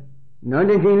 however. Not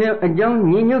as you know, a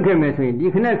young new chemistry,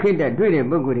 you cannot hit that, do it,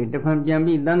 Boguri, the Pam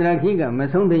Jambi, Dandra Kiga,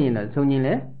 Masonda in a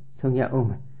Sonile, Sonia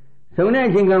Oma. So now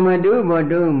Chinkama do, but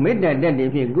do, made that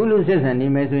if you Gulu says and he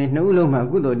may say, no Loma,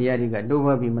 good or Diariga,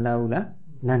 Dova Bimalaula,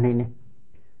 Lanine.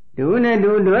 Do not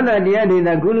do the other Diadi,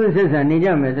 the Gulu says, and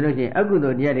Nija Mesrosi,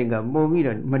 Agudo Diariga,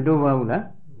 Bovido,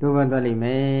 Madova, Dova Valley,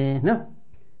 no.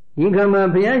 Yikama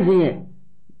Piashi,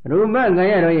 Ruba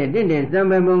Gayaro, did it,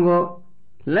 Sambabongo,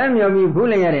 Lam Yomi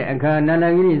Pulayare, Aka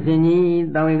Nalagiri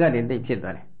Sini, Dawigati, the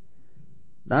Chitare.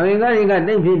 Dawigari got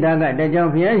the Pitaga, the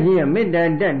John Piashi, mid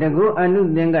that the go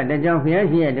Anu Denga, the John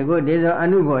Piashi, the go Dezo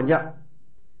Anubo job.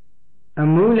 A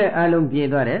mule alum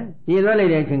Piedore,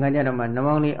 Piedole Chingajaman,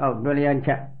 only out Dolian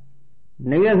chat.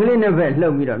 Negatively never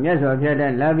low bit of yes or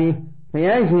Piadan Labi,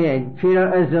 Piashi,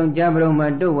 Chiro Asum Jabro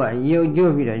Madoa, you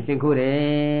Jovida,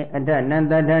 Shikure, at that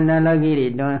Nanda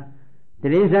Nalagiri, don.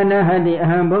 Trisana had the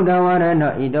Hambodawara, no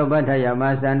Idobataya,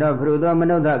 Masando, Prudo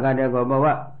Manoda Gadago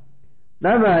Bawa.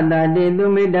 Lava, that they do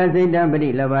me that say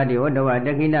Dambadi, Lavadi, Odawa,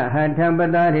 Dakina, had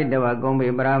Tambada, Hidawa,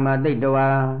 Gombe, Brahma,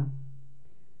 Didoa.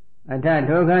 Ata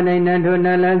Toka Nato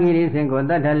Nalagiri, Singo,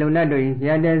 that Alunado is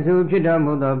Yadasu,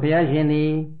 Chidamudo,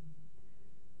 Piashini.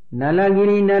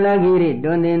 Nalagiri,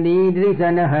 don't in the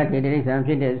Trisana had it, some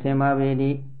shit,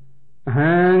 Semavedi.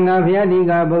 Hang of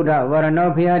Yadiga Buddha,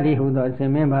 Varano Piadi, who does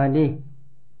Semebadi.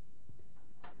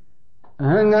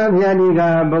 Hang of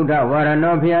Yadiga Buddha,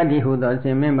 Varano Piadi, who does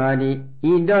Semebadi.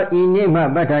 Ido Inima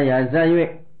Bataya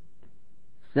Zaywe.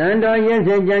 Sando yes,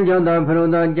 Janjo, the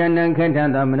Prudo, Janan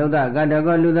Katan, the Manuda,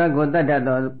 Gadago Luda,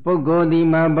 Godata, Pogo di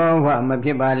Mabawa,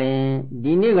 Mapibale,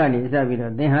 Dinigani Savida,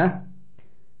 Deha.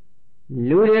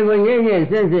 Ludego Ye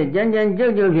says it, Janjan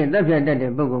Jojo, that's the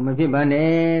Pogo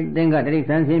Mapibane, then got Rick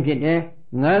Sansin Pit,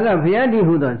 ငါကဘုရားတည်း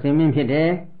ဟုသောရှင်မင်းဖြစ်တယ်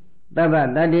တပ္ပ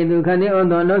တတ္တိဒုက္ခတိဩ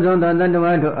သောလုံးစုံသောတတ္တ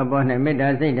ဝါတို့အပေါ်၌မေတ္တာ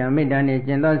စိတ်ဓာတ်မေတ္တာနှင့်ကျ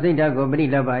င့်သောစိတ်ဓာတ်ကိုပရိ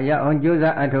လဘရအောင်ကြိုး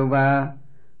စားအထောက်ပါ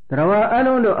သရဝအ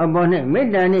လုံးတို့အပေါ်၌မေတ္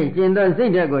တာနှင့်ကျင့်သောစိ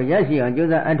တ်ဓာတ်ကိုရရှိအောင်ကြိုး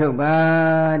စားအထောက်ပါ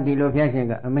ဒီလိုဘုရားရှင်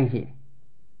ကအမိန့်ရှိတ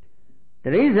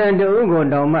ယ်တိရစ္ဆာန်တို့ကို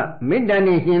တောင်မှမေတ္တာ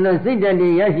နှင့်ကျင့်သောစိတ်ဓာတ်တွေ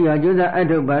ရရှိအောင်ကြိုးစားအ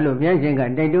ထောက်ပါလို့ဘုရားရှင်က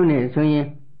တိုက်တွန်းနေဆိုရင်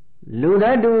လူ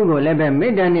သားတို့ကိုလည်းပဲမေ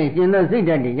တ္တာနှင့်ကျင့်သောစိတ်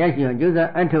ဓာတ်တွေရရှိအောင်ကြိုးစား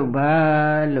အထောက်ပါ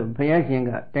လို့ဘုရားရှင်က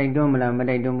တိုက်တွန်းမလားမ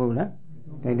တိုက်တွန်းဘူးလား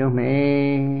တိုက်တွန်းမ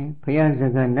ယ်ဘုရားစ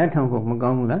ကားနားထောင်ဖို့မကော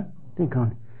င်းဘူးလားသိကောင်း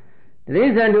တယ်တိရ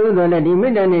စ္ဆာန်တို့ဆိုလည်းဒီမေ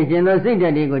တ္တာနှင့်ကျင့်သောစိတ်ဓာ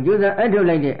တ်တွေကိုကြိုးစားအထောက်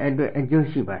လိုက်တဲ့အတွက်အကျိုး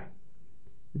ရှိပါတယ်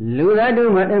လူသား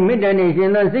တို့မှာမေတ္တာနဲ့ရှင်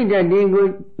သောစိတ်ဓာတ်တွေကို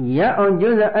ရအောင်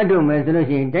ကြိုးစားအထောက်မယ်ဆိုလို့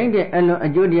ရှိရင်တိုင်းတဲ့အလွန်အ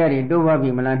ကျိုးတရားတွေတိုးပွား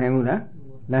ပြီးမလာနိုင်ဘူးလား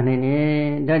လာနိုင်တယ်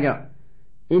ဒါကြောင့်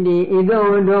ဣတိဣသော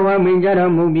ဝတ္တဝါမိန်ကြ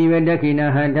တော်မူပြီးပဲတခိဏ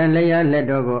ဟတံလျာလက်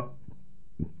တော်ကို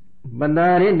ပတာ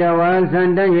ရိတဝါသံ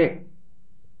တ၍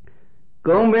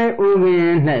ကုံပဲဥပင်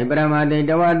၌ပရမတေ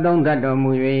တဝါသုံးသတ်တော်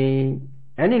မူ၍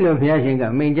အဲ့ဒီလိုဘုရားရှင်က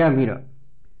မိန်ကြပြီးတော့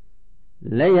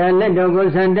လက်ရလက်တော်ကို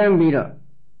ဆံတန်းပြီးတော့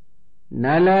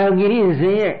နာလာဂိရိ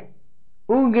စေရဲ့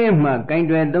ဥကိမှကင်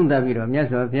တွယ်သုံးသပ်ပြီးတော့မြတ်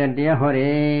စွာဘုရားတရားဟောတ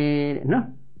ယ်တဲ့နော်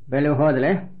ဘယ်လိုဟောတယ်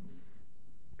လဲ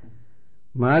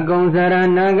မာကုံစရ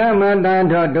နာဂမတ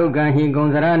ထောဒုက္ခဟိကုံ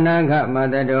စရနာဂမ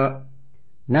တတော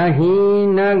နာဟိ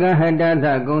နာဂဟတသ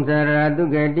ကုံစရတု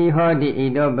ကတိဟောတိဣ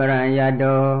တောပရံယ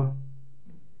တော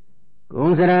ကုံ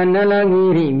စရနလဂိ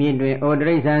ရိမြစ်တွင်ဩတ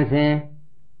ရိစ္ဆန်ဆင်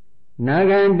နာ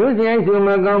ဂံဒုစရိုက်စုမ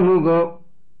ကောင်းမှုကို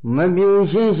မပြူ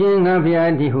ရှင်းရှင်းငါဘု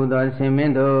ရားတည်းဟုသောဆင်မ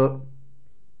င်းတို့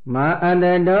မာအတ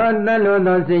တော်တလို့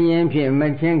သောစရင်ဖြင့်မ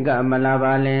ချင်းကမလာ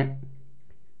ပါလင်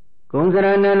ကုံစရ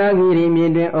ဏလဂိရိမြေ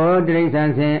တွင်ဩတရိစ္ဆ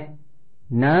န်ဆင်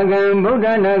နာဂံဗုဒ္ဓ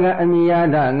နာဂအမိယ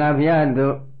သငါဘုရား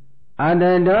တို့အတ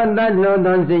တော်တလို့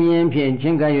သောစရင်ဖြင့်ချ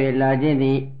င်းက၍လာခြင်းသ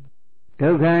ည်ဒု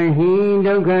က္ခဟိ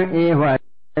ဒုက္ခဧဝ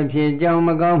အဖြစ်ကြောင့်မ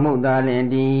ကောင်းမှုသာလင်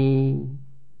သည်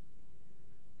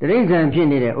တရိစ္ဆန်ဖြစ်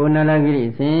နေတဲ့ဩနာလဂိရိ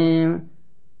ဆင်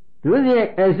ဒုစရိုက်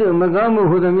အဆုမကောင်းမှု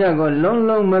ဟူသည်များကိုလုံး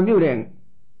လုံးမပြုတဲ့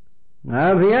ငါ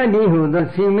ဘုရားတည်းဟူသော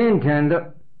ရှင်မင်းထံသို့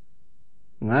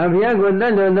ငါဘုရားကိုတ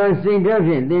တ်တော်သောစိတ်ဓာတ်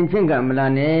ဖြင့်သင်ချင်းကမလာ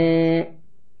နဲ့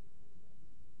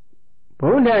ဗု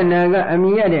ဒ္ဓနာကအမိ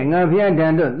ရတဲ့ငါဘုရားထံ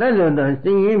သို့တတ်တော်သော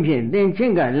စိတ်ရင်းဖြင့်သင်ချ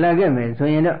င်းကလာခဲ့မယ်ဆို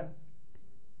ရင်တော့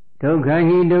ဒုက္ခ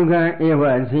ဟိဒုက္ခဧဝ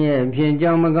ဆင်းရဲဖြင့်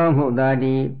ကြောင့်မကောင်းမှုသာသ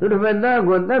ည်သူတစ်ပတ်သား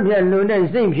ကိုတပ်ဖြတ်လို့တဲ့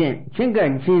စိတ်ဖြင့်ချင်းက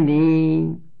ချင်းသည်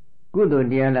ကုသိုလ်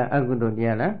တရားလားအကုသိုလ်တ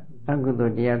ရားလားအကုသို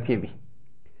လ်တရားဖြစ်ပြီ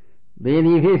သေသ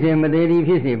ည်ဖြစ်စေမသေးသည်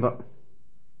ဖြစ်စေပေါ့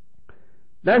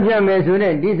တတ်ဖြတ်မယ်ဆို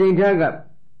တဲ့ဒီစိတ်ထားက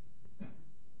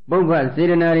ပုပ္ပစေ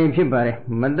ရနာတွေဖြစ်ပါတယ်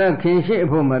မတတ်ခင်ရှိအ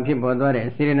ဖို့မှဖြစ်ပေါ်သွားတဲ့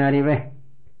စေရနာတွေပဲ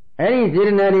အဲ့ဒီစေရ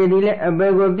နာတွေဒီလည်းအပေ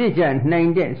ကိုပြစ်ချနိုင်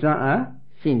တဲ့စွမ်းအား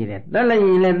ရှိနေတယ်တတ်လိုက်ရ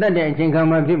င်လည်းတတ်တဲ့အချိန်ခါ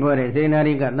မှာဖြစ်ပေါ်တဲ့စေရနာ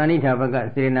တွေကတဏိဌာဘက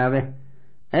စေရနာပဲ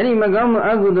အဲ့ဒီမကောင်းမှု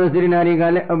အကုသိုလ်စေရနာတွေက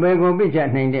လည်းအပေကိုပြစ်ချ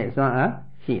နိုင်တဲ့စွမ်းအား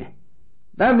ရှိတယ်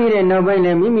တတ်ပြီးတဲ့နောက်ပိုင်းလ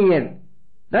ည်းမိမိရဲ့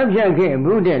တပ်ဖြတ်ခဲ့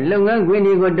ဘူးတဲ့လုပ်ငန်းခွင်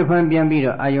တွေကိုတဖန်ပြန်ပြီး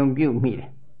တော့အာယုံပြုတ်မိတယ်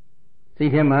စိ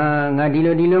တ်ထဲမှာငါဒီ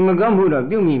လိုမကောင်းမှုတော့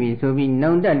ပြုတ်မိပြီဆိုပြီး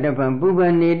နောင်တတဖန်ပူပ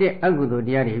န်နေတဲ့အကုသိုလ်တ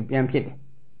ရားတွေပြန်ဖြစ်တယ်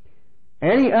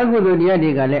အဲဒီအကုသိုလ်တရား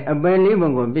တွေကလည်းအပယ်လေးပုံ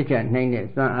ကိုပြစ်ချနိုင်တဲ့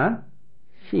စွမ်းအား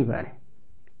ရှိပါတယ်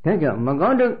ဒါကြောင့်မကော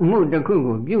င်းမှုတစ်ခု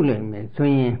ကိုပြုတ်လိုက်မယ်ဆို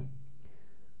ရင်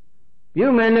ပြု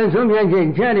တ်မယ်လို့ဆုံးဖြတ်ချက်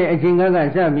ချတဲ့အချိန်က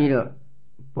စပြီးတော့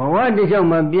ဘဝတစ်လျှောက်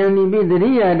မှာပြန်ပြီးတ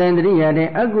ရိယာတိုင်း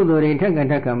အကုသိုလ်တွေထက်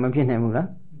ကမဖြစ်နိုင်ဘူးလား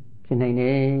ဖြစ်နိုင်တ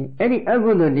ယ်အဲ့ဒီအ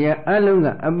ကုသိုလ်တရားအလုံးက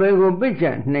အပေကိုပိတ်ချ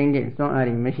နိုင်တဲ့စွမ်းအား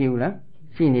တွေမရှိဘူးလား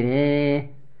ရှိနေတယ်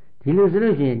ဒီလိုဆို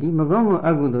လို့ရှိရင်ဒီမကောင်းမှု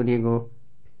အကုသိုလ်တွေကို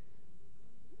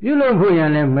ပြုလုပ်ဖို့ရန်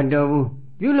လည်းမတော်ဘူး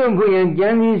ပြုလုပ်ဖို့ရန်ကြံ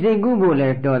စည်စိတ်ကူးဖို့လ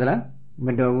ည်းတော်သလားမ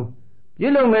တော်ဘူးပြု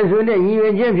လုပ်မယ်ဆိုတဲ့ရည်ရွ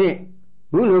ယ်ချက်ဖြင့်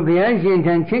ဘုလိုဘုရားရှင်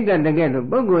ထံချင့်ကပ်တဲ့ကဲ့သို့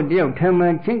ပုဂ္ဂိုလ်တယောက်ထံမှ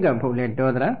ချင့်ကပ်ဖို့လည်း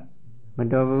တော်သလားမ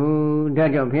တော်ဘူးဒါ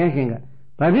ကြောင့်ဘုရားရှင်က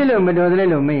ဘာဖြစ်လို့မတော်တယ်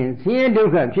လို့မင်းဆင်းရဲဒု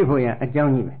က္ခဖြစ်ဖို့ရအကြော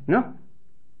င်းကြီးပဲနော်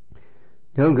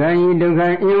ဒုက္ခဤဒုက္ခ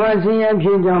ဧဝဆင်းရဲဖြ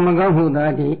စ်ကြောင်းမကောင်းမှုသာ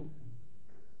တိ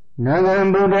နာဂံ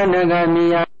ဗုဒ္ဓနာဂမိ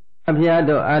ယအဖျား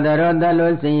တို့အာဒရောတ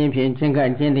လို့ဆင်းရဲဖြစ်ချင်းက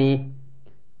ချင်းသည်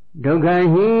ဒုက္ခ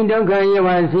ဟိဒုက္ခဧဝ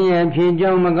ဆင်းရဲဖြစ်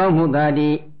ကြောင်းမကောင်းမှုသာတိ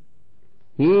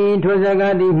ဟိထိုစ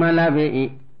ကားသည်မှန်လာပေ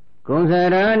၏ကုံစ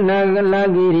ရနာဂလာ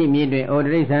ဂိရိမြေတွင်ဩတ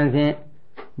ရိစ္ဆန်ဆင့်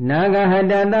နာဂဟ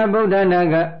တတဗုဒ္ဓနာ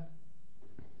ဂ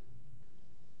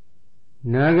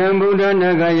နာဂံဗုဒ္ဓနာ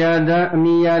ဂယတာအ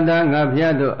မိယတာငါ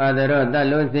ဖျားတို့အာဒရောတ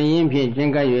လို့စရင်ဖြင့်ချ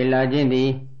င်းကပ်၍လာခြင်းသည်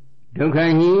ဒုက္ခ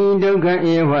ဟိဒုက္ခ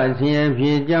ဧဝဆင်းရဲဖြ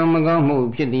စ်ကြောင်းမကောင်းမှု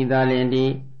ဖြစ်သည်သာလျှင်သ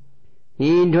ည်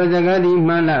ဟိထိုစကားသည်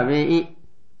မှန်လာပေ၏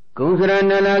ကုံစရ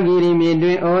နလဂိရိမြေတွ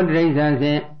င်ဩတရိစ္ဆန်ဆ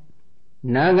င့်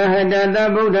နာဂဟတတ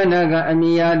ဗုဒ္ဓနာဂအ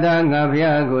မိယတာငါ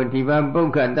ဖျားကိုဒီပါပု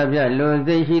ဂ္ဂတပြလို့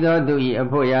စိတ်ရှိသောသူ၏အ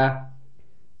ဖို့ရာ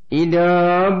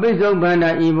Ido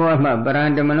Bisopana Iboama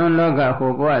Brandaman Loga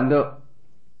Hoboado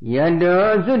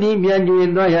Yado Sudi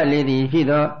Biadu Doya Lady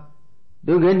Shido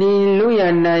Dugadi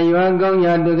Luyana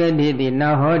Yuagoya Dugadi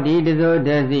Nahodi Deso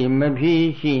Desi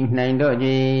Mapi Shi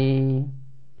Nandoji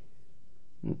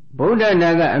Buddha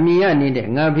Naga Amiyani de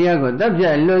Napiago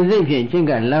Dabja Lozipi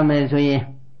Chinga Lame Soye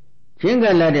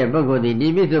Chinga Lade Bogodi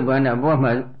Bisopana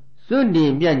Boma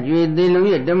Sudi Biadu de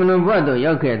Luya Demano Vado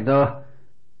Yokedo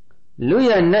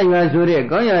Luya Naya Sure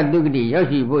Goya Dugdi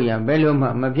Yoshi Boya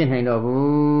Beloma Mapin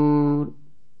Hobu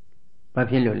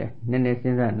Papilule Nene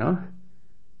Sinza no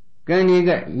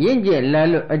Kaniga Yinje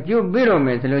Lalo a Jew Biro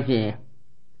Meslochi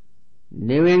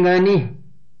Nevingani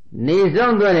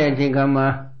Nizondore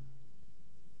Chingama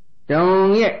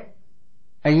Don't yet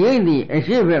a Yindi a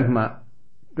Shivema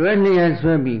 20 years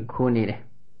will be Kunide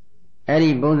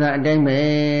Eri Boza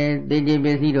Dame Digi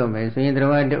Besido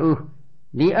Mesindra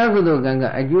The Agudo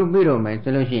Ganga a Jew Biro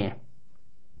Meslochi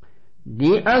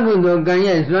The Agudo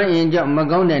Ganya Swan in Job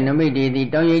Magon and Namidi, the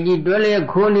Doyaji Dwelle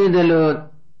Kuni the Lord.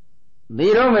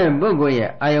 The Roman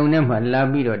Bogoya, I own them a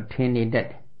labido tinny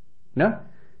dead. No?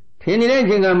 Tinny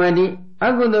Jingamadi,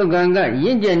 Agudo Ganga,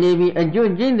 Yinja Navy, a Jew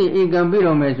Jindi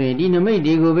Igambiro Messi,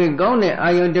 Dinamidi go be gone,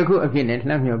 I own the cook of it,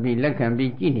 Lamio be like and be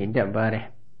Gini Dabare.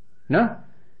 No?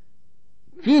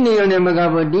 Gini on the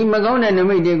Magabo, Di Magon and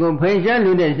Namidi go patient,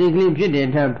 do the sickly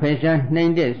pitted her patient,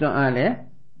 named it so ale.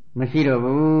 Masido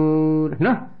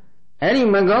no? Any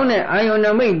Magone, I on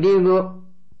a make digo.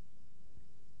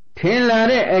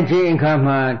 Tellare a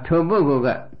jinkama,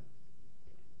 Toboga.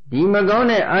 Di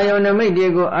Magone, I on a make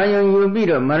digo, I on you beat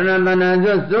of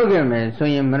Maranana Zogame, so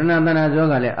in Maranana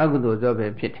Zogale, Agudo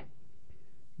Zobe pit.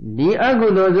 Di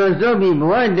Agudo Zobi,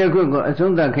 why the Gugo,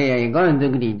 Asunda Kaya, gone to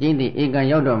the Jindi Egan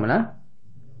Yodomana?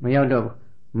 Mayodo.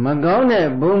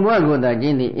 Magone, Bumwago, the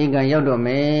Jindi Egan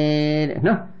Yodome,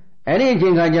 no? Any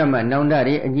Jingajama,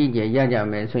 Nondari, a Gigi,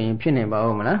 Yajame, so in Pineba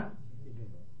Omana.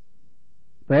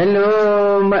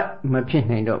 Bello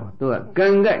Mapinado, to a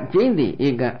Ganga, Jindi,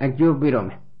 Ega, a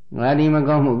Jubirum. Ngadi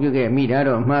Magamu, you get meat out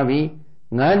of Mavi.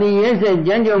 Ngadi, yes, a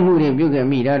Janjo Moody, you get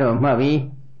meat out of Mavi.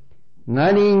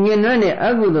 Ngadi, Yenane,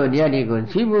 Agudo, Diadigo,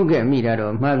 Sibu get meat out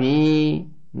of Mavi.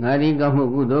 Ngadi Gamu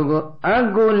Gudogo,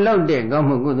 Agu Laude,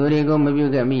 Gamu Gudorigo,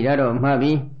 you get meat out of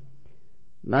Mavi.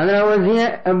 Mother was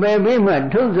here a baby,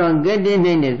 but took on getting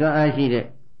in it, so I see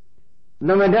it.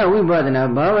 No matter we bought an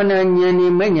Abavana, Yanni,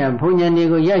 Mania,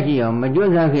 Punyanigo Yashi, or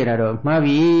Majusa Hero,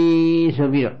 Mavi,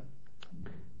 Sobio.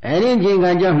 Anything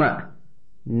Gajama.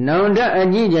 Now that a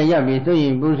Jija Yabi, so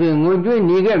you Busu, Muju,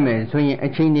 Nigame, so you a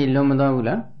chain in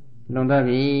Lomadula.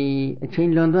 Londavi, a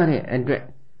chain Londare, a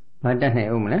dread. Madame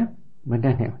Umla,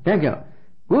 Madame, that's all.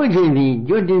 Good in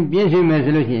the Judin Piensi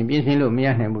resolution, Piensi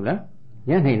Mianabula.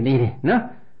 Yan lady,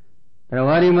 no?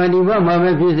 Rawari Madiva,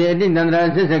 Mama Pise, Dindandra,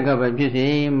 Sesaka,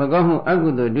 Pise, Magamu,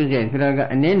 Agudo, Duze,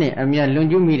 Firaga, and Nene, Amia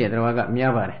Lunju Mira, Rawaga,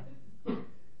 Miavare.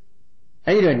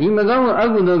 Aida, Dimagamu,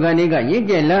 Agudo, Ganiga,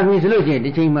 Yeke, Lavi Solution,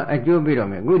 the chamber at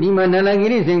Jobirome, good Dima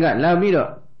Nalagiri Singa,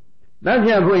 Labido. That's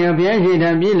your boy, Pianchi,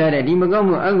 and Bila,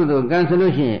 Dimagamu, Agudo, Gan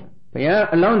Solution, Pia,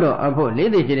 Alondo, Apo,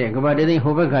 Lady Chile, Gabadi,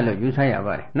 Hovakalo,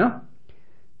 Usaya, no?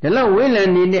 The law will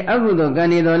and in the Agudo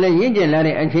Ganido,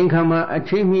 Yelare, and Chinkama, a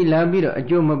Chimi Labido, a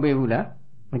Joma Bebula,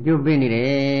 a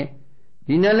Jobini.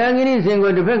 Dinalagini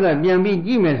single to Pega, Biambi,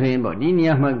 Jimes Rainbow,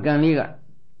 Dinia Maganiga.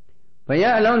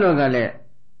 Paya Alondo Gale,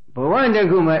 Pawanda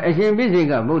Guma, a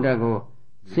Shimbisiga, Bodago,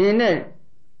 Sine,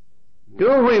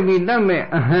 do we be dame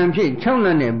a hamshi,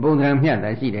 Chonane, Bodram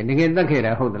Yada, see the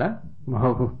Gekera Hodra,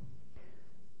 Mahoku.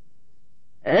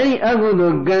 Any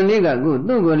Agudo Ganiga good,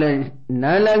 do go let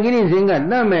Nalagiri Singa,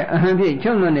 Dame, a hampi,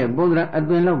 Chonane, Bodra,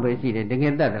 Adwelo Besi, the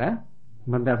Gedadra,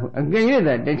 Madafu, again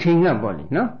that the Chinga body,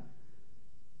 no?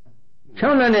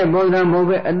 Chonane, Bodra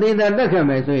Move, a day that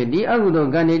Dakame, so the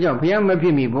Agudo Ganijo, Piama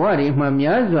Pimi, Boari,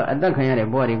 Mamiazo, a Dakaya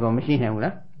body go machine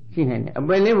hamula, she had a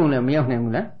bellevula,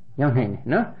 Miahamula, young hen,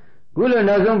 no? Gulu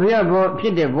Nazum Pia,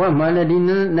 Pite, Boa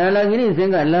Maladin, Nalagiri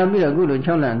Singa, Labila Gulu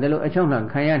Cholan, the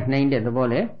Cholan Kayan named the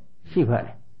bole. She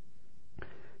had.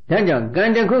 Tajo,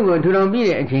 Ganda Kugo to don't be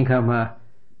a chinkama.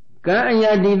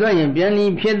 Kaya Didoyan,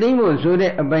 Piani, Piedimo, so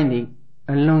that a binding,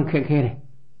 a long cacere.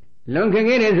 Long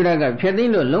cacere is like a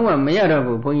Piedino, Loma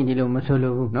Mayaro, Pointilo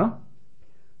Masolo, no?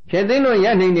 Piedino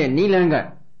Yanin,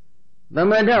 Nilanga. The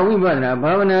matter we bought a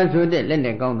Bavana, so that let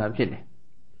them go up shit.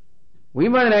 We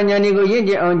bought a Yanigo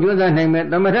Yeti on Josa name at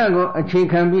the Matago, a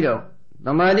chinkambito.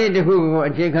 The Madi de Hugo, a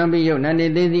chinkambio, Nani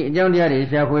Daisy, John Diari,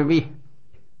 shall we be.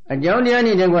 A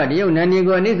Jaudiani de what you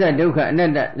Nanigo Nisa Duka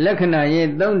and that Lakana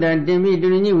yet don't that Demi to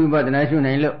the new we bought the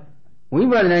national look. We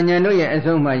bought Nanoya as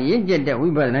so much, yet that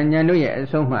we bought Nanoya as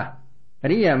so much. အ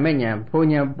ရိယာမဉ္ဇဉ်ဘုံ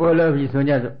ညာပေါ်လို့ပြီဆို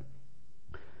ကြစို့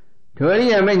ထိုအရိ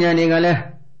ယာမဉ္ဇဉ်တွေကလည်း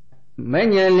မဉ္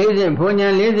ဇဉ်၄စဉ်ဘုံညာ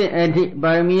၄စဉ်အထိ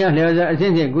ပါရမီရလျော်စွာအစ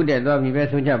ဉ်စဉ်ကုတက်သွားပြီပဲ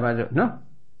ဆိုကြပါစို့နော်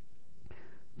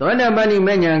သောတာပတိမ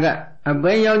ဉ္ဇဉ်ကအပ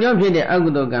င်ရောင်ကြောင့်ဖြစ်တဲ့အကု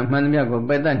သိုလ်ကံမှန်သမျှကိုပ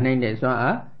ယ်တတ်နိုင်တဲ့စွမ်း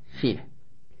အားရှိတယ်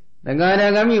။တဂါရ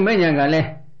ဂမိမဉ္ဇဉ်ကလည်း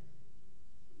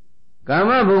ကာမ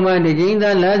ဘုံမှာတကြိမ်သာ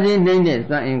လာစေနိုင်တဲ့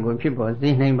စွမ်းအင်ကိုဖြစ်ပေါ်စေ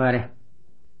နိုင်ပါတယ်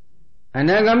။အ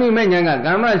နာဂမိမဉ္ဇဉ်က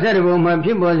ကာမဆက်တဘုံမှာဖြ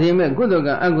စ်ပေါ်စေမဲ့ကုသိုလ်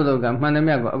ကံအကုသိုလ်ကံမှန်သ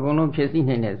မျှကိုအကုန်လုံးဖြစ်စီ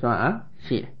နိုင်တဲ့စွမ်းအား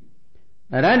ရှိတယ်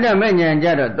။ရတ္တမဉ္ဇဉ်ကြ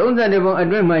တော့32ဘုံအ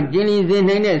တွင်းမှာကျင်လည်စေ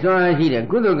နိုင်တဲ့စွမ်းအားရှိတဲ့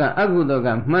ကုသိုလ်ကံအကုသိုလ်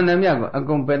ကံမှန်သမျှကိုအ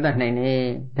ကုန်ပယ်တတ်နိုင်တယ်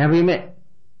။ဒါပေမဲ့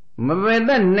မပယ်တ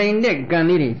တ်နိုင်တဲ့ကံ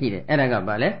လေးတွေရှိတယ်အဲ့ဒါက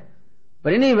ဘာလဲပ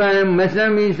ရိနိဗ္ဗာန်မစံ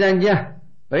မီစံကြ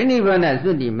ပရိနိဗ္ဗာန်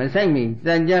သုတိမဆိုင်မီ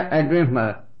စံကြအတွင်းမှာ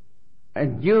အ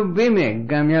ကျိုးပေးမဲ့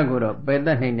ကံများကိုတော့ပယ်တ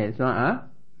တ်နိုင်တဲ့စွမ်းအား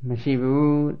မရှိ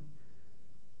ဘူး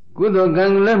ကုသိုလ်ကံ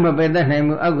ကိုလည်းမပယ်တတ်နိုင်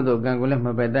ဘူးအကုသိုလ်ကံကိုလည်းမ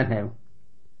ပယ်တတ်နိုင်ဘူး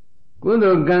ကု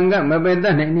သိုလ်ကံကမပယ်တ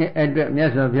တ်နိုင်တဲ့အတွက်မြတ်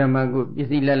စွာဘုရားမှာကုပစ္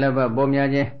စည်းလက်လက်ပေါ်များ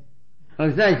ခြင်းအ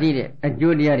စရှိတဲ့အ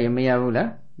ကျိုးတရားတွေမရဘူးလား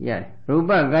ရတယ်ရူ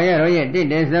ပကာယရောရဲ့တင့်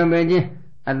တယ်စံပယ်ခြင်း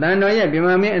အတန်တော်ရဲ့ပြမ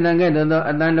မင်းအတန်ကဲ့သို့သော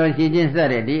အတန်တော်ရှိခြင်းစ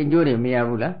တဲ့ဒီအကျိုးတွေမရ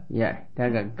ဘူးလားရတယ်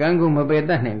ဒါကကံကိုမပယ်တ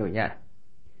တ်နိုင်လို့ရတယ်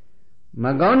မ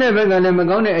ကောင်းတဲ့ဘက်ကလည်းမ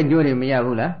ကောင်းတဲ့အကျိုးတွေမရ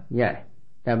ဘူးလားရတယ်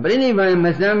ဒါပရိနိဗ္ဗာန်မ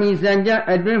စံမီစံကြ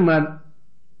အတွင်းမှာ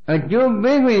အကျိုး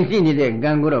ပေးခွင့်ရှိနေတဲ့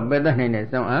ကံကိုတော့ပယ်တတ်နိုင်တဲ့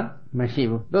ဆောင်အားမရှိ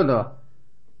ဘူးသို့တော့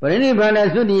ပရိနိဗ္ဗာန်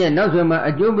သုတိရဲ့နောက်ဆုံးမှာ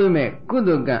အကျိုးပေးမဲ့ကု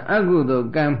သိုလ်ကံအကုသိုလ်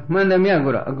ကံမှန်သမျှ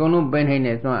ကိုတော့အကုန်လုံးပယ်နိုင်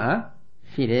တဲ့ဆောင်အား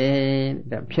ရှိတယ်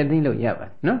ဒါဖြတ်သိမ်းလို့ရပါတ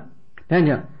ယ်နော်ဒါ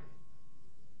ကြောင့်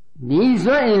ဒီ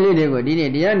စွမ်းအင်လေးတွေကိုဒီ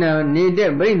နေ့တရားနာနေတဲ့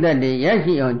ပြိဿတ်တွေရ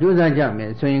ရှိအောင်ကြိုးစားကြမယ်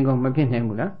ဆိုရင်ကောမဖြစ်နိုင်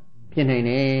ဘူးလားဖြစ်နိုင်တ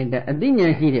ယ်ဒါအသိဉာ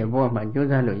ဏ်ရှိတဲ့ဘဝမှာကြိုး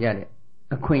စားလို့ရတဲ့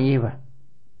အခွင့်အရေးပါ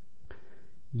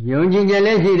ယုံကြည်ချက်လ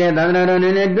ည်းရှိတဲ့သာသနာတော်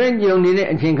နဲ့တွဲကြုံနေတဲ့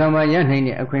အချိန်ခါမှာရနိုင်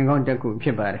တဲ့အခွင့်ကောင်းတစ်ခုဖြ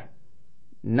စ်ပါတယ်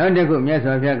နောက်တစ်ခုမြတ်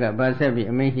စွာဘုရားကဗာဆက်ပြီး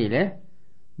အမိန့်ရှိတယ်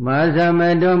မာသမ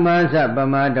တောမာသပ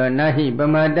မတောနာဟိပ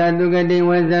မတာတုဂတိဝ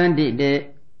ဇန္တိတေ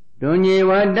ဒုညေ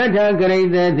ဝတထကရိ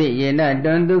တသိယေန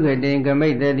တံတုဂတေကမိ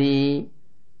တ်တိ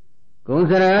ကုံ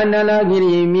စရနလဂိ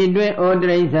ရိမြစ်တွင်ဩတ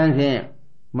ရိသံဖြင့်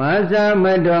မာသမ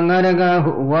တောငါရက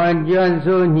ဟုဝါကြွ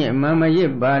ဆိုညစ်မမရ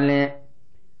စ်ပါလဲ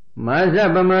မာသ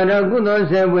ပမတောကုသိုလ်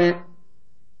ဆေပွင့်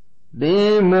သေ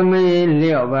မမေ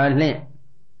လျော့ပါလှင့်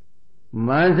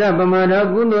မာသပမတော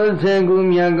ကုသိုလ်ဆေကူ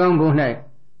မြတ်ကောင်းဖို့၌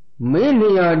မေး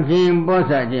လျော့ခြင်းပေါ်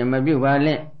ဆခြင်းမပြုပါ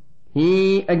လှင့်ဤ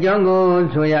အကြောင်းကို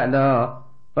ဆိုရသော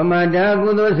ပမတာကု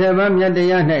သိုလ်ဆေပါမြတ်တ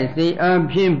ရား၌စိတ်အား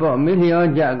ဖြင့်ပေါ်မေးလျော့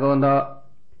ကြကုန်သော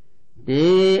ဒီ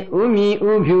ဥမီ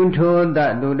ဥဖြူထိုသ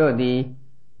သူတို့သည်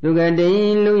ဒုက္ခတိ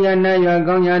လူရနာရွာ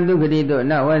ကောင်းရာဒုက္ခတိတို့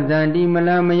နဝဇန္တိမ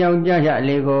လာမရောက်ကြရ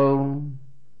လေကုန်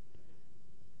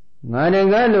ငါတ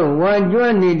ကားလို့ဝါကြွ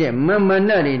နေတဲ့မမန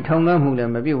တွေထောင်ကားမှုလ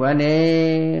ည်းမပြုတ်ပါနဲ့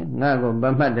ငါကိုဗ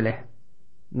မှတ်တယ်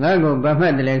ငါကိုဗမှ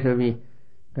တ်တယ်ဆိုပြီး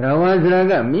ကရဝါစရာ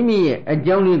ကမိမိရဲ့အ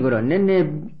ကြောင်းလေးကိုတော့နည်းနည်း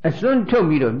အစွန်းထုတ်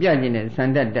ပြီးတော့ပြကျင်တဲ့စ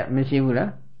န္ဒတ္တမရှိဘူးလား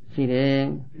ရှိတယ်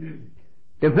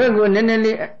တစ်ဖက်ကိုနည်းနည်း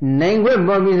လေးနိုင်ခွက်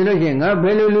ပေါ်ပြီးဆိုလို့ရှိရင်ငါဘ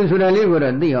ယ်လိုလူဆိုတာလေးကို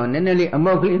တော့သိအောင်နည်းနည်းလေးအ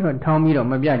မောက်ကလေးတော့ထောင်းပြီးတော့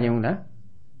မပြကျင်ဘူးလား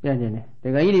ပြကျင်တယ်ဒ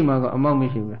ကာကြီးတွေမှာကအမောက်မ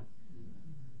ရှိဘူးလား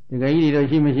ဒကာကြီးတွေတော့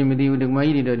ရှိမရှိမသိဘူးဒကမ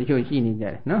ကြီးတွေတော့တချို့ရှိနေကြတ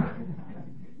ယ်နော်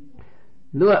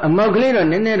သူကအမောက်ကလေးတော့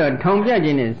နည်းနည်းတော့ထောင်ပြကျ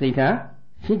င်တဲ့စိတ်ထား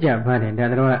ရှိကြပါတယ်ဒါ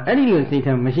တော့အဲ့ဒီလိုစိတ်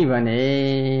ထားမရှိပါနဲ့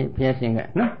ဘုရားရှင်က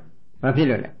နော်ဘာဖြစ်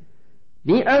လို့လဲ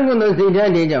ဒီအကုသိုလ်စိတ်ဓာ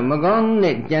တ်တွေကြောင့်မကောင်း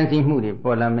တဲ့ကြံစည်မှုတွေ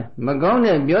ပေါ်လာမယ်မကောင်း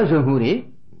တဲ့ပြောဆိုမှုတွေ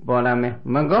ပေါ်လာမယ်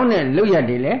မကောင်းတဲ့လုပ်ရ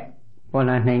တွေလည်းပေါ်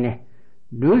လာနိုင်တယ်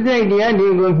ဒုစိတ်တရားတွေ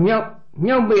ကိုမြော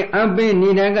က်ပိအပိနေ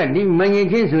တာကဒီမငြိ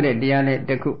ခြင်းဆိုတဲ့တရားလည်းတ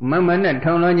စ်ခုမမနဲ့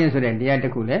ထောင်လွှမ်းခြင်းဆိုတဲ့တရားတ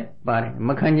စ်ခုလည်းပါတယ်မ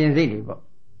ခံခြင်းစိတ်တွေပေါ့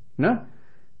နော်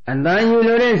အတန်ယူ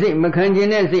လိုတဲ့စိတ်မခံခြင်း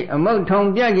တဲ့စိတ်အမောက်ထောင်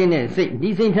ပြခြင်းတဲ့စိတ်ဒီ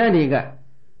စိတ်ထားတွေက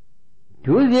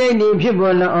ဒုစိတ်တွေဖြစ်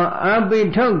ပေါ်လာအောင်အပိ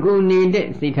ထောက်ကူနေတဲ့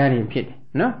စိတ်ထားတွေဖြစ်တယ်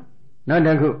နော်နောက်တ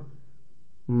စ်ခု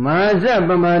မာဇပ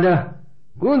မာဒ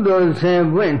ကုသိုလ်ဆယ်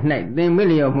ပွင့်၌သင်မေ့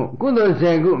လျော်မှုကုသိုလ်ဆ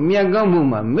ယ်ခုမြတ်ကောင်းမှု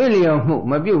မှာမေ့လျော်မှု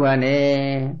မပြုတ်ပါနဲ့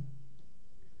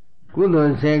ကုသို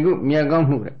လ်ဆယ်ခုမြတ်ကောင်း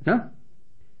မှုတဲ့နော်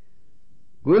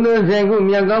ကုသိုလ်ဆယ်ခု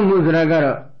မြတ်ကောင်းမှုဆိုတာက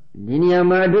တော့ဒီနေရာ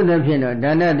မှာအထုသဖြင့်တော့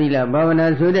ဒါနသီလဘာဝနာ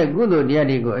ဆိုတဲ့ကုသိုလ်တရား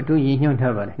တွေကိုအထူးရည်ညွှန်း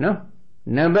ထားပါတယ်နော်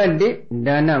နံပါတ်1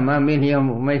ဒါနမှာမေ့လျော်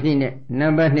မှုမရှိနဲ့နံ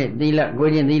ပါတ်2သီလကို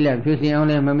ကျင့်သီလဖြူစင်အောင်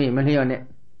လည်းမမေ့မလျော့နဲ့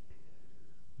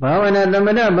ဘာဝနာသမ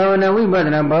ထဘာဝနာဝိပဿ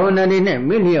နာဘာဝနာတွေနဲ့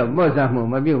မိလျော့ပေါ့ဆမှု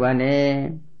မပြုတ်ပါနဲ့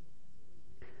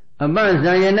အပ္ပ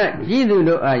ဇာယနာကြီးသူ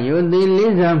တို့အာယုသိ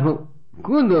လေးစားမှု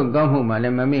ကုသိုလ်ကောင်းမှုမှလ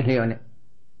ည်းမမိလျော့နဲ့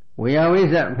ဝေယဝိဇ္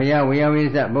ဇဘုရားဝေယဝိ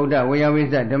ဇ္ဇဗုဒ္ဓဝေယဝိဇ္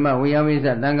ဇဓမ္မဝေယဝိဇ္ဇ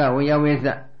သံဃဝေယဝိဇ္ဇ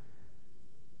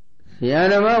စ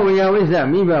Siarama Wiyawisa,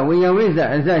 Miba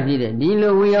Wiyawisa, Asashide,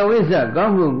 Dilo Wiyawisa,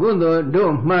 Gamu Gudo,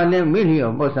 Do, Male,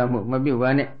 Milio, Bosamu,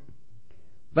 Mabubane.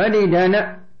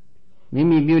 Padidana,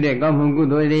 Mimi Bude, Gamu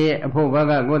Gudo,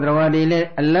 Apovaga, Godrawadi,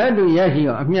 Aladu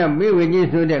Yashio, Amia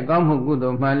Biwijisu, Gamu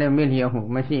Gudo, Male, Milio,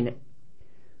 Machine.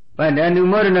 Padanu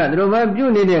Morna, Drova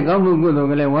Juni, Gamu Gudo,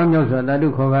 one of the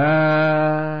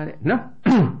Dukova. No?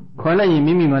 Kola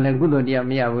Mimi Male Gudo, dear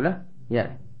Miavula. Yes.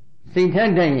 Saint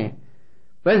Anthony.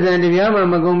 President Yama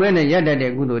Magomena Yada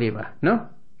de Guduriba, no?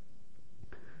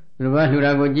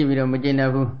 Rubasura go Jibiro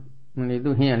Majinabu, only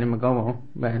do here and Magomo,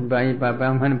 by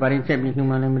Papa and Paris Chepi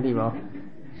Human and Medivo.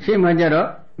 She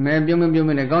Majaro, may be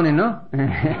in a gone, no?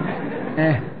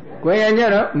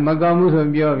 Quayajaro, Magamus of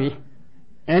Biovi.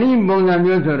 Any Bona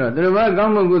Musoro, the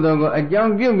Rubagamo Gudo, a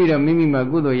young Bumiro Mimi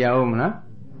Magudo Yaomna,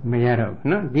 Mayaro,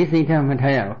 no? This is time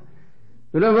Matayao.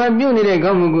 Ruba Buni de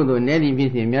Gamugudo, Neddy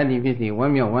Visi, Madi Visi,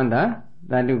 one year wonder.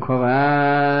 That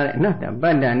cover not a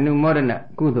bad new modern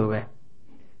Gudo.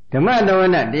 The mother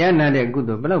not the other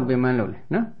Gudo, but be manol,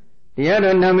 no? The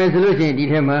other number solution did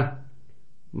him.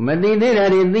 Madi did a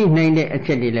named a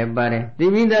chedile bare. The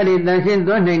vida is dancing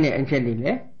don't name a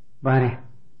chedile bare.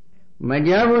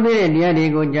 Majabu de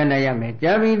Diadigo Janayame,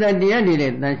 Javi that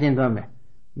Diadile dancing tome.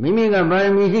 Mimiga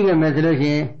bare music and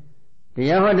solution. The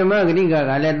Yahoo the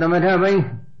Magriga, let the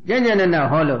matter. Jajana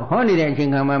hollow, holiday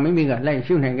chingama, Mimiga, like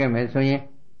shooting game, so ye.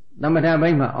 Namata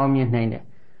Bama, Omian Nine.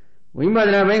 We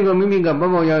mother Bango Mimiga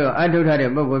Bobo Yo, I told her a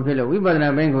Bobo pillow. We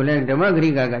mother Bango like the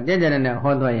Magriga, Jajana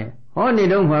Hodway. Only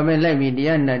don't have a like me,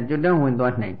 Diana, to don't win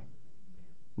that night.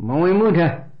 Moe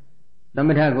Muta.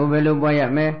 Namata go velo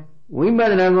boya me. We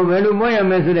mother go velo boya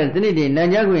me, so that Trinity,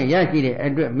 Najagu, Yaki,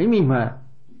 address Mimima.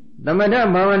 The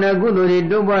Madame Bavana Gudori,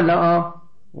 Doba law.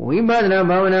 We badra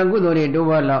Bavana Gudori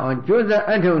Dovala or Josa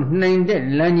Ato 9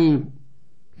 dead Lani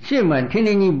Shima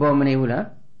Tinini Bomanula,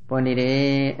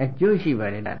 Ponide, a Jushi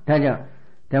Varina, Taja.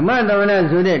 The Madonna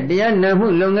Zudet, Diana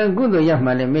who longer Gudo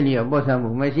Yamale Milio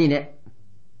Bosamu Machine.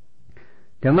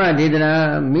 The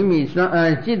Madidra Mimi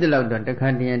Sidla, the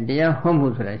Candian, Dia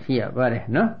Homusra, Shia Vare,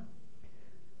 no?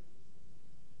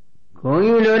 Go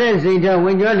you Loren Zeta,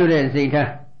 when you are Loren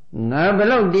Zeta. Now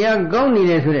below the Agoni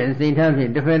residence, they have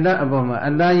it, defend that Aboma,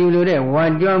 and then you look at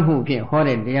one John who came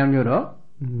horrid the Amuro,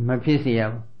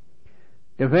 Mapisia.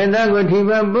 Defend that good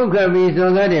Tiba Buka be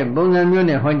so that a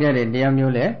Bonamune Honjare the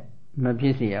Amule,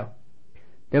 Mapisia.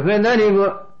 Defend that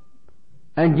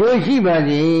and Joshi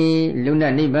Bazi, Luna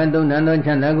Nibando, Nando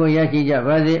Chanago Yaki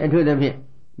Javazi, and to the pit.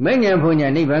 Many Aponia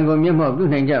Nibango Mimo,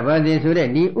 Lunan Javazi, so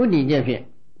that the Udi Jeffy,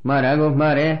 Marago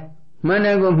Mare,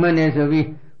 Manago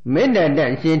Manesovi. Made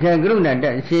that Sita Gruna,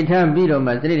 that Sita Biro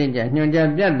Masrija,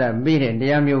 Nunja Jada, beat it, the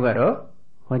Amugaro,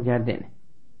 Hojadin.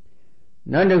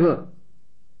 Not a good.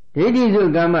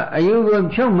 Dedizu Gama,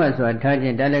 Ayugo Chomas or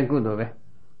Tajan Dalagudove.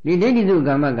 The Dedizu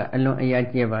Gamaga alone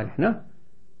Ayakiva, no?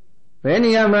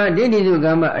 Peniyama, Dedizu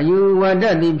Gama,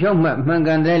 Ayuwada, the Choma,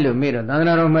 Mangandelo, Miro,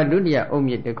 Nanaroma Dudia,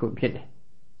 Omia de Kupit.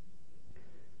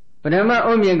 But Ama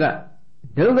Omega.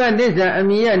 Duga this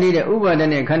Amia did a Uba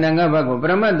than a Kanangabago,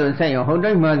 Brahmado say,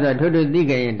 Hodai Maza to the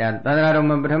Diga in that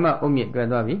Tanarama Brahma Omit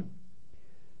Gradavi.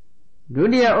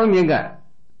 Dudia Omega.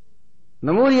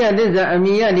 Namuria this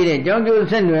Amia did a Jojo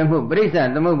Sendu who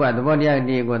Brisa, the Moba, the Bodia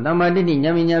Diego, Namadini,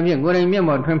 Yami,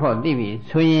 Goremia, Trampo, Divi,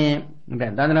 Swing,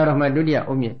 that Tanarama Dudia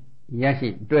Omit,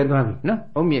 Yashi, Dredavi, no?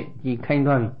 Omit, he kind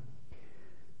of.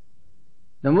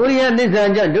 Namuria this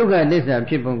Duga this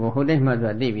people go Hodai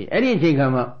Maza Divi, Eddie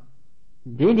Chigama.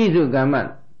 Didizu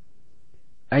Gaman.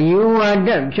 And you are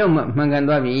dead, Choma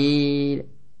Mangandavi.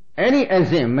 Any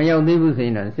assent, Mayo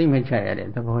Dibusina,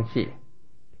 Simachaya, the Boshi.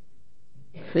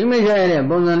 Simachaya,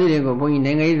 Bonaligo, Boy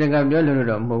Nenga,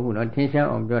 Gabiola, Bogu,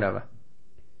 Tisha, or Jorava.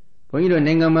 Poido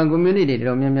Nengama community,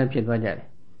 Romania Pitwaja.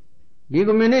 The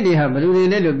community have a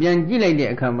little Bianchi like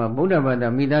the Akama, Budava,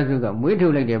 Midazuga,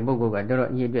 Mutu like the Bogoga, Doro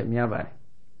Yibet Miabar.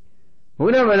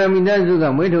 Budava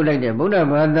Midazuga, Mutu like the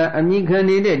Budava, and me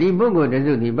candidate, the Bogo, the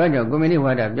Zudi, Baja, Gomini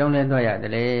Wada, John Latoya,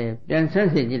 the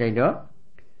Piansansi Giledo.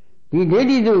 The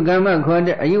Dedizu Gama called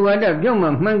Ayuada,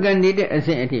 Joma, Mangandid,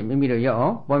 Assenti, Mimido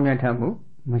Yo, Bomatamu,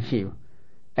 Mashiv.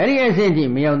 Any assenti,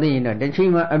 Mialdina, the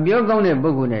Chima, a Biogone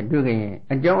Bogune, Dugan,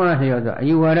 a Joma Hioza,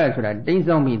 Ayuada, so that things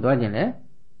don't be dodging,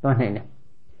 don't hang.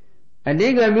 A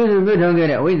digger music will don't get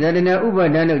away that in a Uber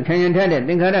Dano, China Tada,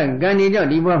 Dinkara, Gandhi,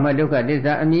 Diva Maduka, this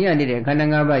Amia did a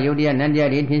Kanangaba, Yodia, Nandia,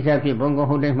 Tinsapi, Bongo,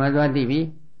 Hoden, Mazwa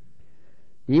TV.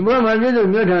 Diva Maduka,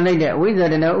 Muton like that,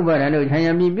 wizard in a Uber Dano,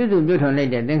 China, Muton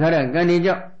like that, Dinkara, Gandhi.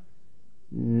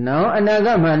 No,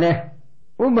 Anagama,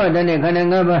 Uber Dane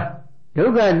Kanangaba,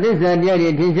 Duka, this Adia,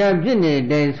 Tinsap, Jinny,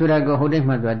 then Surago, Hoden,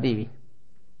 Mazwa TV.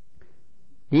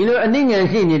 ဒီလိုအတိညာ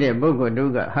ရှိနေတဲ့ပုဂ္ဂိုလ်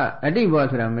တို့ကဟာအတိဘဝ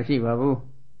ဆိုတာမရှိပါဘူး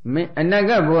အနာ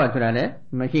ဂတ်ဘဝဆိုတာလည်း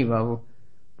မရှိပါဘူး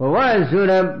ဘဝဆို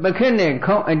တာပခက်နဲ့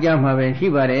ခေါင်းအကြမှာပဲရှိ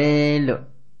ပါတယ်လို့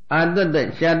အာသွတ်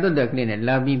ရှာသွတ်ကလေးနဲ့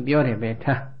လာပြီးပြောတယ်ပဲ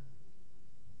ထား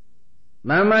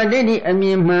မာမဒိဋ္ဌိအမြ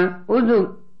င်မှန်ဥစု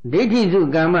ဒိဋ္ဌိစု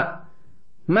ကာမ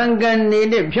မှန်ကန်နေ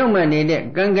တဲ့ဖြောင့်မှန်နေတဲ့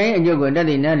ကံကံအကျိုးကိုတတ်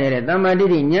သိနားလည်တဲ့သမ္မာဒိ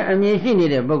ဋ္ဌိဉာဏ်အမြင်ရှိနေ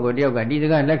တဲ့ပုဂ္ဂိုလ်တယောက်ကဒီစ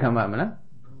ကားလက်ခံပါမလား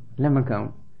လက်မခံ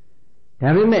ဘူးဒါ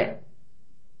ပေမဲ့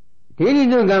ဒိဋ္ဌိ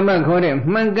စုကာမခေါ်တဲ့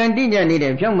မှန်ကန်တိကျနေ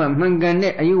တဲ့ဖြောင့်မှန်မှန်ကန်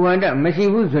တဲ့အယူဝါဒမရှိ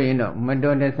ဘူးဆိုရင်တော့မ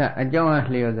တော်တဆအကြောင်းအား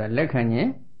လျော်စွာလက်ခံရင်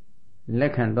လ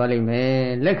က်ခံသွားလိမ့်မယ်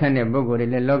လက်ခံတဲ့ပုဂ္ဂိုလ်တွေ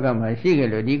လည်းလောကမှာရှိကြ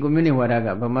လို့ဒီကွန်မြူနတီဝါဒက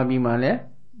ဗမာပြည်မှာလည်း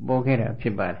ပေါ်ခဲ့တာဖြ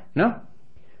စ်ပါတယ်နော်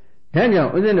ဒါကြောင့်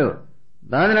ဦးဇင်းတို့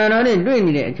သာသနာတော်နဲ့တွေ့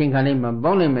နေတဲ့အချိန်ခါလေးမှာ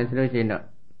ပေါင်းလိုက်မယ်ဆိုလို့ရှိရင်တော့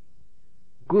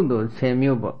ကုသိုလ်10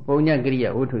မျိုးပေါ့ပုံညကရိယာ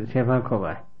ဝတ္ထု10ပါးခေါ်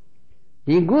ပါတယ်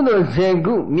ဒီကုသိုလ်10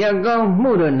ခုမြတ်ကောင်း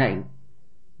မှုတို့၌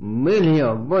မေ့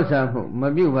လျော့ပောဆမှုမ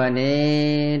ပြုပါ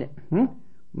နဲ့တဲ့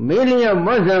မေ့လျော့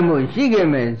ပောဆမှုရှိခဲ့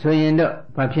မယ်ဆိုရင်တော့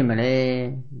ဘာဖြစ်မလဲ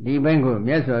ဒီဘက်ကို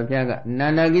မြတ်စွာဘုရားကနာ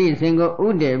နာဂရိစင်ကိုဥ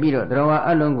တည်ပြီးတော့တရားဝ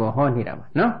အလုံးကိုဟောနေတာပါ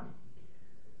နော်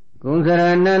ကုံစရ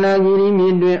နာနာဂိရိမြ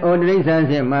င့်တွင်ဩတရိစ္ဆာ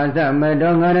ဖြင့်မာသမ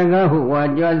တော်ငါရကဟုဝါ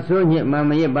ကြွဆိုညစ်မမ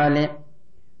ရစ်ပါလဲ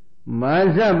မာ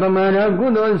သပမာဏကု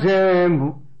သိုလ်စေ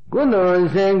ကုသိုလ်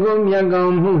စေကိုမြတ်ကော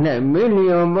င်းမှု၌မေ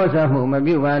လျောပောဆမှုမ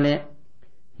ပြုပါနဲ့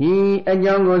ဤအ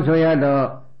ကြောင်းကိုဆိုရတော့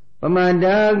ပမာ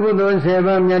ဒာကုသိုလ်စေ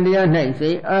ပါမြတ်တရား၌စိ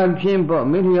တ်အဖြင့်ပေါ့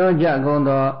မေလျောကြကုန်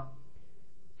သော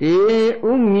တေ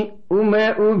ဥမေ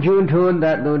ဥဖြူထိုတ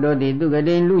သူတို့သည်သူက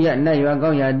တိလူရနတ်ရွာကော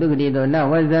င်းရာသူကတိသောန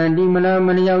ဝဇံဒီမလားမ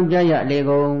လျောက်ကြရလေ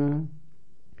ကုန်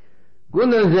ကု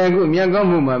သိုလ်စေကုမြတ်ကောင်း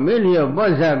မှုမှာမေလျောပော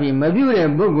ဆပြီးမပြုတဲ့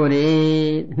ပုဂ္ဂိုလ်တွေ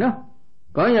နော်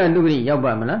ကောင်းရာသူကတိရောက်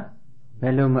ပါမလားဘ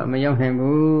ယ်လိုမှမရောက်နိုင်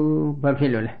ဘူးဘာဖြ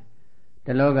စ်လို့လဲတ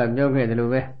လောကပြောခဲ့တယ်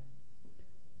လို့ပဲ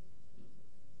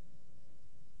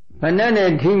ဖဏနဲ့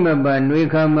ထိမပါနှွေ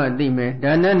ခါမှသိမယ်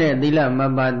ဒါနနဲ့သီလမ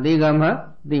ပါသေကမှ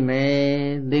သိမယ်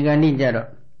သေကဏိကြတော့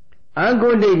အာဂု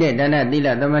ဒိတ်နဲ့ဒါနသီလ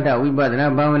သမထဝိပဿနာ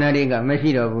ဘာဝနာတွေကမရှိ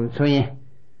တော့ဘူးဆိုရင်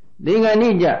သေကဏိ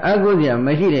ကြအာဂုစရာမ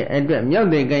ရှိတဲ့အတွက်မြောက်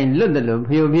တဲ့ကိုင်းလွတ်တယ်လို့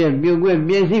ဖျို့ပြပြိုကွဲ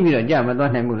ပြင်းစီးပြီးတော့ကြမ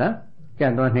သွားနိုင်ဘူးလားကြ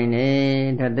သွားနိုင်တယ်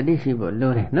ဒါတတိရှိဖို့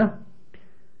လိုတယ်နော်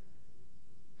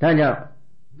ဒါကြောင့်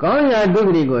ကောင်းရာဒုက္ခ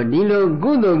တွေကိုဒီလို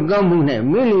ကုသိုလ်ကောင်းမှုနဲ့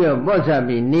မေ့လျော့ပော့ဆ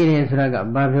ပြီးနေတယ်ဆိုတာက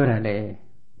ဘာပြောတာလဲ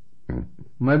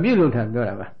မပြုတ်လို့ထားပြော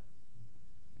တာပါ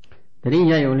တတိ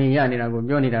ယယုံလေးရနေတာကို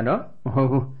ပြောနေတာတော့မဟုတ်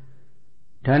ဘူး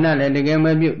ဒါနလည်းတကယ်မ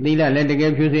ပြုတ်သီလလည်းတက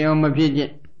ယ်ဖြူစင်အောင်မဖြစ်ကျ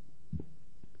င့်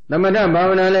သမထဘာ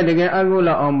ဝနာလည်းတကယ်အကု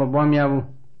လောက်အောင်မပွားများဘူး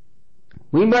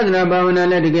ဝိပဿနာဘာဝနာ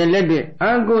လည်းတကယ်လက်တွေ့အ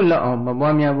ကုလောက်အောင်မ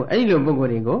ပွားများဘူးအဲ့လိုပုဂ္ဂို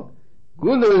လ်တွေကို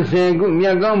ကုသိုလ်စေကုမြ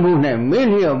တ်ကောင်းမှုနဲ့မေ့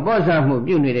လျော့ပောဆမှု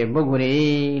ပြုနေတဲ့ပုဂ္ဂိုလ်တွေ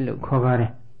လို့ခေါ်ပါတ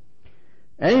ယ်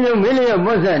အဲ့ဒီလိုမေ့လျော့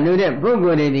ပောဆနေတဲ့ပုဂ္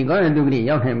ဂိုလ်တွေဒီကောင်းတဲ့ဒုက္ခ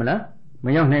ရောက်နိုင်မလားမ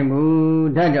ရောက်နိုင်ဘူး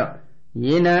ဒါကြောင့်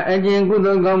ယေနာအကျင့်ကု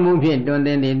သိုလ်ကောင်းမှုဖြင့်တွင်တ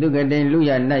င်သည့်ဒုက္ခတိလူ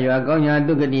ရနတ်ရွာကောင်းရာ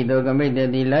ဒုက္ခတိသောကမိတ်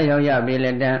တိလာရောက်ရပေလ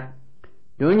က်တံ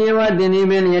ဒုညေဝတင်ဒီ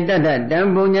ပင်ရတတတံ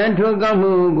ပုံညာထိုကောင်း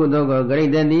မှုကုသိုလ်ကိုဂရိ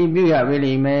တတိပြုရပေ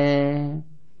လိမ့်မယ်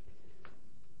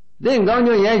သင်ကောင်း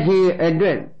ကျိုးရရှိအတွ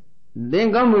က်သင်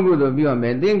ကောင်းမှုကုသိုလ်ပြုရမ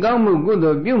ယ်သင်ကောင်းမှုကု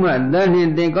သိုလ်ပြုမှတန်ရင်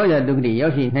သင်ကောင်းရာဒုက္ခတိရော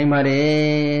က်ရှိနိုင်ပါတ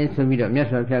ယ်ဆိုပြီးတော့မြတ်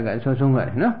စွာဘုရားကဆွဆုံးပါတ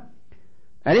ယ်နော်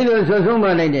အဲဒီလိုဆွဆုံးမ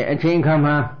လိုက်တဲ့အချိန်ခါ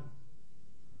မှာ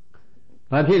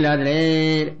ဘာဖြစ်လာတယ်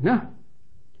နော်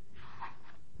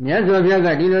မြတ်စွာဘုရားက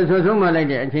ဒီလိုဆွဆုံးမလိုက်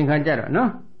တဲ့အချိန်ခါကြတော့နော်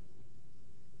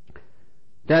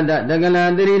တတတကလာ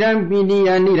တိရံပိတိယ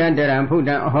နိရန္တရံဖုဒ္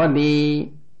ဓံအဟောတိ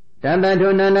တတ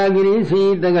ထောနန္ဒဂိရိစီ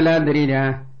တကလာတိရံ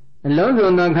အလုံးစုံ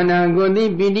သောခန္ဓာကိုယ်သည်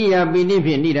ပိတိယပိတိဖြ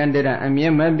င့်နိရန္တရံအမြဲ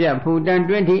မပြတ်ဖုဒ္ဓံ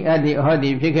တွင်ထိအပ်သည့်အဟောတိ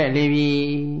ဖြစ်ခဲ့လေပြီ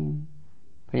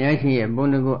ဘုရားရှင်ရဲ့ဘု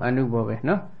န်းတော်ကိုအနုဘောပဲ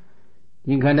နော်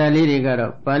ဒီခန္ဓာလေးတွေက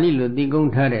တော့ပါဠိလိုသိကုံး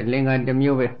ထားတဲ့လင်္ကာတစ်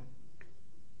မျိုးပဲ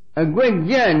အကွက်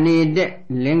ကြနေတဲ့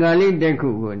လင်္ကာလေးတစ်ခု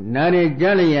ကိုနားရ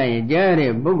ကြားလိုက်ရရင်ကြားရ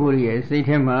တဲ့ပုဂ္ဂိုလ်ရဲ့စိတ်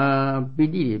ထဲမှာပီ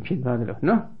တိတွေဖြစ်သွားသလို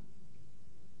နော်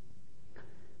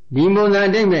ဒီမုံသာ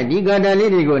တိတ်မဲ့ဒီကာတာ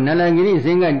လေးတွေကိုနလဂိရိစ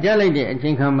င်ကကြားလိုက်တဲ့အချိ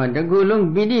န်ခါမှာတကူလုံး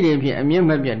ပီတိတွေဖြစ်အမြဲ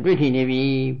မပြတ်တွေ့ထနေပြီ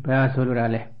ဘာဆိုလိုတာ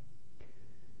လဲ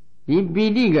ဒီပီ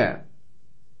တိက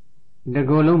တ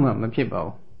ကူလုံးမှမဖြစ်ပါ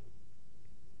ဘူး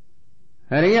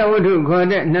ဟရိယဝတ္ထုခေါ်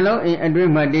တဲ့နှလုံးအိမ်အတွ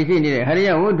င်းမှာတည်ရှိနေတဲ့ဟရိယ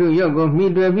ဝတ္ထုရုပ်ကိုမှီ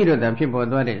တွယ်ပြီးတော့ဖြစ်ပေါ်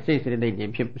သွားတဲ့စိတ်စရတိတ်တွေ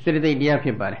ဖြစ်စရတိတ်တရားဖြ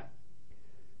စ်ပါတယ်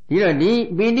ဒီတော့ဒီ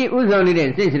ပီတိဥဆောင်နေတဲ့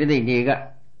စိတ်စရတိတ်တွေက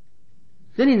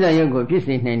စိရိဇာရုပ်ကိုဖြစ်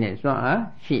စေနိုင်တဲ့စွမ်းအား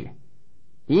ရှိတယ်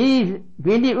ဒီ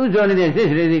ပီတိဥဆောင်နေတဲ့စိတ်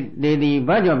စရတိတ်တွေဒီ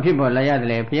ဘာကြောင့်ဖြစ်ပေါ်လာရတယ်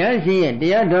လဲဘုရားရှင်ရဲ့တ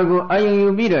ရားတော်ကိုအာရုံယူ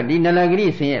ပြီးတော့ဒီနလဂရိ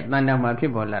ဆင်ရဲ့တဏ္ဍာမှာဖြ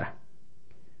စ်ပေါ်လာတာ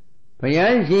ဘု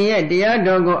ရားရှင်ရဲ့တရား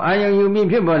တော်ကိုအာရုံယူပြီး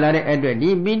ဖြစ်ပေါ်လာတဲ့အတွက်ဒီ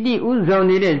ပိဋိဥဆောင်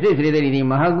နေတဲ့စိတ်စရိတ်တွေဒီ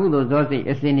မဟာကုသိုလ်သောစိတ်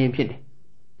အစဉ်နေဖြစ်တယ်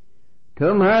။ဒ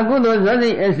ထိုမဟာကုသိုလ်ဇောစိ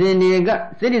တ်အစဉ်တွေက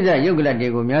စိတ္တဇယုတ်ကလတွေ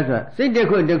ကိုများစွာစိတ်တစ်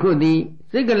ခုတစ်ခုသည်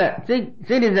စိတ်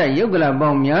တဇယုတ်ကလပေါ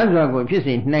င်းများစွာကိုဖြစ်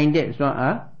စေနိုင်တဲ့စွမ်း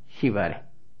အားရှိပါတယ်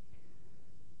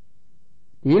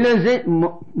ဒီလိုစိတ်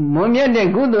မွန်မြတ်တဲ့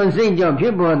ကုသိုလ်စိတ်ကြောင့်ဖြ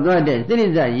စ်ပေါ်သွားတဲ့စိတ္တ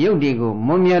ဇယုတ်တွေကို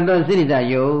မွန်မြတ်သောစိတ္တဇ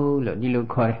ယုတ်လို့ဒီလို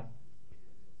ခေါ်တယ်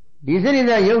ဒီစိတ္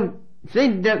တဇယုတ်စိ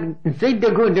တ်တ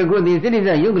စ်ခုတစ်ခုသည်စိတ္တဇ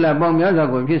ယုတ်ကလပေါင်းများစွာ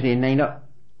ကိုဖြစ်စေနိုင်တော့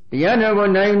တရားတော်ကို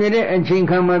နိုင်နေတဲ့အချိန်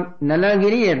ခါမှာနလဂိ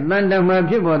ရိရဲ့တန်တမှာ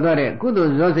ဖြစ်ပေါ်သွားတဲ့ကုသို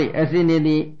လ်ဇောစိတ်အစဉ်နေသ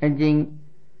ည့်အကျင့်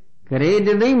ဂရေတ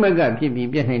သိမ့်မကဖြစ်ပြီး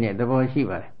ပြည့်နိုင်တဲ့သဘောရှိ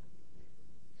ပါတယ်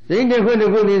စိတ်တစ်ခုတစ်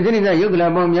ခုသည်စိတ္တယုတ်ကလ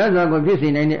ပေါင်းများစွာကိုဖြစ်စေ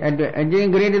နိုင်တဲ့အတွက်အကျင့်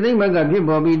ဂရေတသိမ့်မကဖြစ်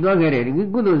ပေါ်ပြီးသွားခဲ့တဲ့ဒီ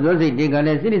ကုသိုလ်ဇောစိတ်တွေကလ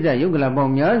ည်းစိတ္တယုတ်ကလပေါ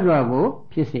င်းများစွာကို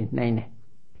ဖြစ်စေနိုင်တယ်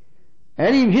အဲ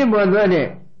ဒီဖြစ်ပေါ်သွားတဲ့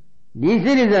ဒီ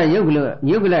စိတ္တယုတ်ကလ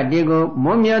တွေကို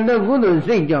မွန်မြတ်သောကုသိုလ်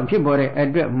စိတ်ကြောင့်ဖြစ်ပေါ်တဲ့အ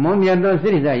တွက်မွန်မြတ်သောစိ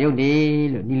တ္တယုတ်တွေ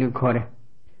လို့ဒီလိုခေါ်တယ်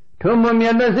ထိုမွန်မြ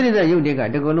တ်သောစိတ္တယုတ်တွေက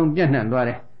တကယ်လုံးပြန့်နှံ့သွားတ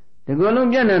ယ်တကယ်လုံး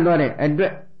ပြန့်နှံ့သွားတဲ့အတွ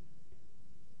က်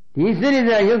ဒီစိတ္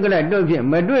တယုတ်ကလတို့ဖြင့်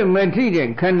မတွေ့မထိတဲ့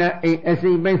ခန္ဓာအိမ်အ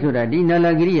စိပ်ပိုင်းဆိုတာဒီနာလ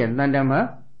ဂိရိရဲ့တန်တမှာ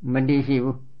မတည်ရှိ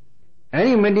ဘူးအဲ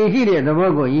ဒီမတည်ရှိတဲ့သဘော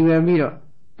ကိုရည်ရွယ်ပြီးတော့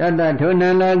တတထိုနာ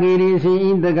လဂိရိစီ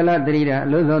ဣတကလတရိတာအ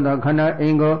လို့သောခန္ဓာအိ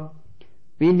မ်ကို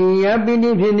ပိတိယပိတိ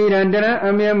ဖြစ်နိရန္တရ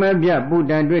အမြဲမပြပုတ္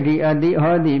တံတွေ့တိအတိ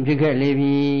ဟောတိဖြစ်ခဲ့လေ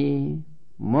ပြီ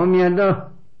မွန်မြတ်သော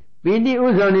ပိတိဥ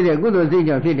ဆောင်နေတဲ့ကုသိုလ်စိတ်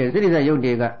ကြောင့်ဖြစ်တဲ့စိတ္တယုတ်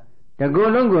တွေကတကူ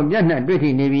လုံးကိုပြတ်နှံ့တွေ့ထိ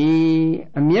နေပြီ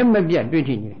အမြဲမပြတ်တွေ့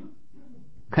ထိနေတယ်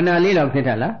ခဏလေးတော့ဖြစ်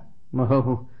တာလားမဟုတ်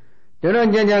ဘူးတော်တော်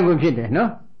ကြာကြာကိုဖြစ်တယ်နော်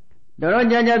တော်တော်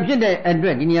ကြာကြာဖြစ်တဲ့အတွ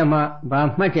က်ဒီနေရာမှာဗာ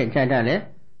မှတ်ချက်ချတာလေ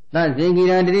သဇေကိ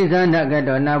ရတိရိသနာက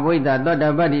တောနာဘိဒသောတ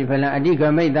ပတ္တိဖလံအဓိက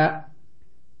မိတ်တ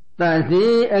သစီ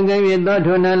အကယ်၍သော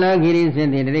ထိုနာလာဂိရိစင်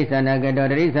တိတိရိစ္ဆာနာကတော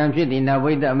တိရိစ္ဆာဖြစ်သည်နာ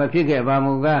ဝိတ္တမဖြစ်ခဲ့ပါ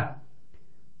မူကား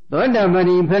သောတပ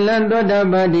တိဖလံသောတ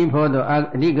ပတိဖို့သောအ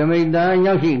ဓိကမိတ္တ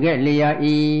ရောက်ရှိခဲ့လျာ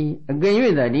ဤအကယ်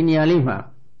၍သာဒီနေရာလေးမှာ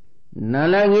နာ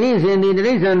လာဂိရိစင်တိတိ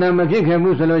ရိစ္ဆာနာမဖြစ်ခဲ့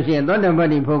ဘူးဆိုလို့ရှိရင်သောတပ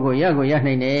တိဖို့ကိုရ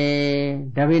နိုင်တယ်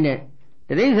ဒါပေမဲ့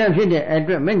တိရိစ္ဆာဖြစ်တဲ့အ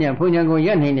တွက်မဉ္ဇဉ်ဘုံဉဏ်ကိုရ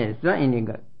နိုင်တဲ့စွမ်းအင်တွေ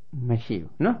ကမရှိ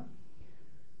ဘူးနော်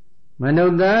မနု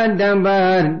ဿတံ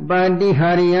ပါတိဟာ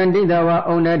ရိယံဒိဋ္ဌဝ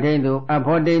ဩနထိတုအ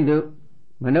ဖောတိတု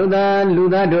မနုဿလူ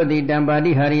သားတို့သည်တံပါ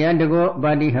တိဟာရိယံတကော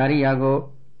ပါတိဟာရိယကို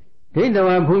ဒိဋ္ဌဝ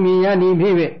ភူမိယတိဖြ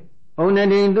စ်၍ဩန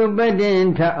ထိတုပတ္တင်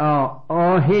ထအောင်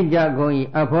ဩဟိကြကုန်၏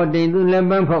အဖောတိတုလက်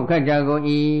ပန်းဖောက်ခတ်ကြကုန်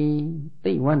၏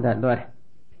သိဝန္တသွားတယ်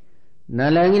နာ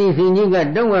လဂိရိစင်ကြီးက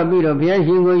တုံးဝပြီးတော့ဘုရား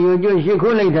ရှင်ကိုယိုကျိုးရှိ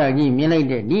ခိုးလိုက်တာကြီးမြင်လိုက်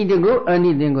တဲ့ဒီတကောအ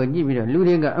နိသင်ကိုကြည့်ပြီးတော့လူ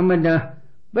တွေကအမတန်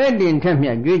ပဲ့တင်ထက်မြ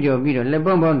တ်ကြွေးကြော်ပြီးတော့လက်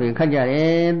ပေါင်းပေါင်းတွေခတ်ကြတ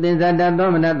ယ်သင်္ဇာတသော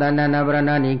မနတနာနာပရ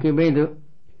ဏာနိခိပိတု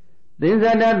သင်္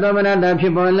ဇာတသောမနတဖြ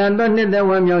စ်ပေါ်လာသောနှစ်သက်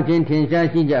ဝမ်းမြောက်ခြင်းထင်ရှား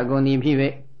ရှိကြကုန်သည်ဖြစ်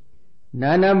၍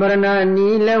နာနာပရဏာနိ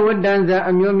လဝတ္တံဇ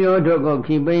အမျိုးမျိုးတို့ကို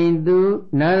ခိပိတု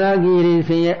နာဂဂိရိ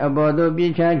ဆေရဲ့အပေါ်သို့ပြ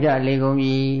ချကြလေကုန်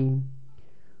၏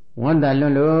ဝန္တလွ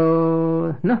န်းလို့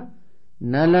နော်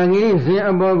နာလဂိရိဆေ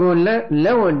အပေါ်ကိုလ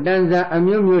က်ဝတ္တံဇအ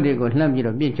မျိုးမျိုးတွေကိုလှမ်းပြီး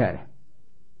တော့ပြချတယ်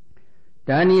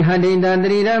ဒါနိဟတိတသ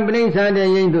ရိရပရိစ္ဆာတေ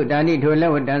ယိတုဒါနိထိုလ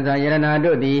ဝတ္တံဇာယရဏ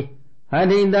တို့သည်ဟ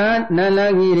တိတနာလ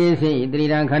ဂိရိစေသရိ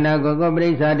ရခန္ဓာကိုယ်ကိုပရိ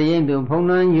စ္ဆာတေယိတုဖုံး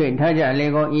လွှမ်း၍ထားကြလေ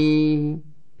ကုန်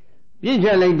၏ပြည့်ချ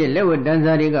လိုက်တဲ့လက်ဝတ္တံ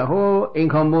ဇာတွေကဟိုးအိမ်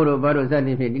ခေါင်မိုးတို့ဘာတို့စသ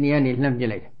ည်ဖြင့်ဒီနေရာနေလှမ်းပြစ်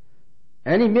လိုက်တယ်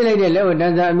အဲဒီပြစ်လိုက်တဲ့လက်ဝတ္တံ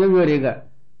ဇာအမျိုးမျိုးတွေက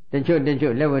တချို့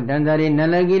လက်ဝတ္တံဇာတွေနာ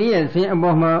လဂိရိရဲ့ဆင်းအ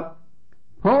ပေါ်မှာ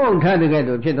ဖုံးအုပ်ထားတဲ့ကဲ့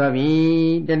သို့ဖြစ်သွားပြီ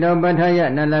တတောပဋ္ဌာယ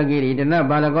နာလဂိရိတန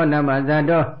ဘာလကောနာမဇာ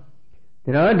တောတ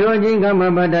ရောထိုချင်းကမ္မ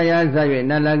ပတ္တယဆ၍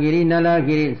နာလဂိ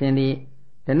ရိစင်သည်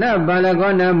ဒနဘာလ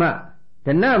ကောနာမဒ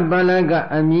နဘာလက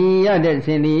အမည်ရတဲ့စ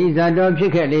င်သည်ဇာတော်ဖြ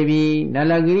စ်ခဲ့လေပြီနာ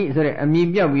လဂိရိဆိုတဲ့အမည်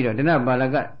ပြောက်ပြီးတော့ဒနဘာလ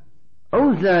ကဥ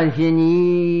စ္စာရှင်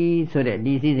ကြီးဆိုတဲ့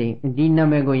ဒီစည်းစိမ်ဒီနာ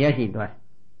မည်ကိုရရှိသွား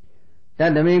တယ်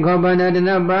တတမိခောပါဏဒန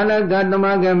ဘာလကသမ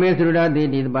ဂမေသရတိ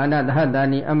တိပါဏသဟတာ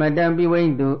နိအမတံပိဝိ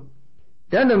တု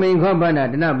တတမိခောပါဏ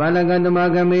ဒနဘာလကသမ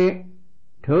ဂမေ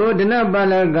ထိုဒနပါ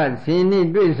လကဇင်နှင့်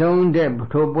တွေ့ဆုံတဲ့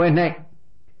ထိုပွဲ၌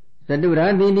သတုရာ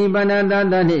တိနိဗ္ဗာန်သာ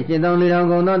သနှင့်ရှင်သောလေတော်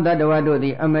ကုန်သောတတ္တဝါတို့သ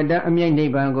ည်အမတအမြိတ်နိ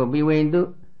ဗ္ဗာန်ကိုပြီးဝိတု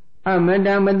အမတ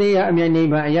မတိယအမြိတ်နိ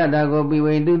ဗ္ဗာန်အယတာကိုပြီး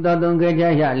ဝိတုသောသုံးခဲ့ကြ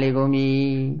ရလေကုန်မည်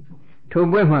ထို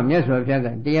ပွဲမှာမြတ်စွာဘုရားက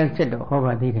တရားဆက်တော်ဟော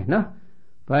ပါသေးတယ်နော်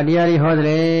ဘာတရားတွေဟောတ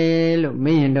ယ်လို့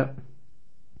မေးရင်တော့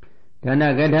ဒါန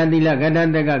ကထာသီလကထာ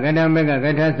တက္ကကထာမက္ခက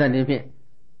ထာစသည်ဖြင့်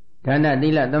ဒါနသီ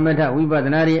လသမထဝိပဿ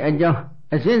နာတွေအကြောင်း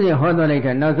အရှင်းရှင်းဟောတော်လိုက်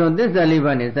တာနောက်ဆုံးသစ္စာလေး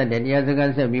ပါးနဲ့စတဲ့တရားစ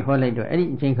ကားဆက်ပြီးဟောလိုက်တော့အဲ့ဒီ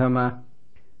အချိန်ခါမှာ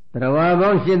တရဝါပေါ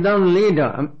င်း8400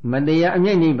တော်မတရားအမြ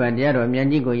င့်နိဗ္ဗာန်တရားတော်အမြတ်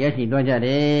ကြီးကိုရရှိသွားကြတ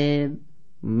ယ်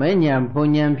။မဉ္ဇဉ်ဘုံ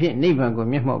ဉဏ်ဖြင့်နိဗ္ဗာန်ကို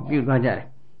မျက်မှောက်ပြုသွားကြတယ်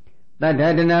။တထ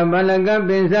ဒနာပါလကပ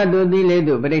င်စတုတိလေ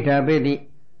တုပရိဋ္ဌာပေတိ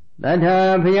တထ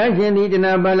ဘုရားရှင်သည်ဒ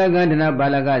နာပါလကဒနာပါ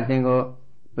လကစဉ်ကို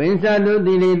Pinsatu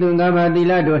tili tungaba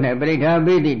tila dona berita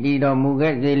bedi di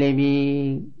domuga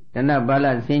zelebi dana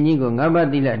bala senji ko ngaba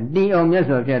tila di om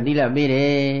yaso pya tila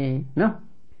bede no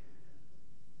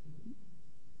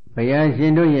Baya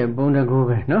Shindo ye bonda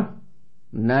gobe no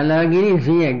Nalagiri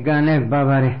siye gane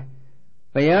babare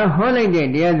Baya holai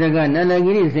de dia jaga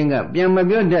nalagiri singa pyama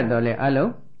pyo dat dole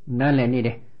alo nale ni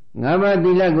de ngaba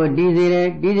tila ko di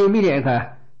sire di bi de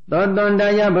akha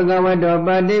Totondaya Bhagavato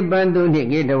Pati Pantu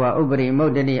Nikitawa Upari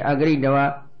Maudani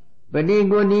Agritawa Pati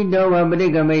Kuni Dawa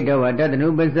Padikamai Dawa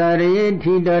Tatanu Pasari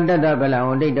Tito Tata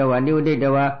Palang Ditawa New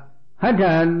Ditawa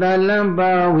Hatha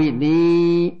Talampa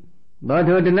Viti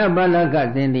Bhatho Dana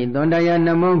Palaka Sindi Tondaya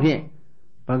Namongpi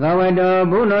Bhagavato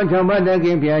Bhuno Chambata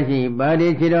Kimpyashi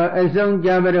Pati Chiro Asong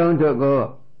Jabarong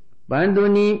Toko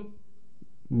Pantuni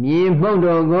Mi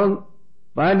Mondo Gong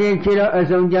Padi Chiro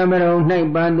Asong Jamarong Nai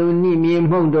Bandu Ni Mi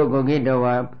Mondo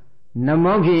Gogitawa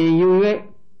Namoki Yue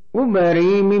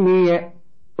Ubari Mimiye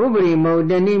Ubri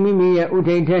Modani Mimiye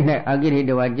Utai Tene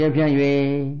Agiritawa Japan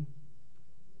Yue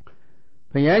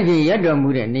Payashi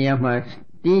Yadomure Niyama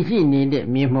Tishi Nide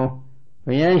Mimo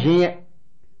Payashi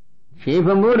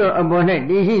Shifamuro Abone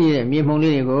Tishi Nide Mimo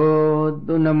Ligo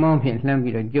Tunamongpin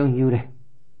Lambiro Jong Yure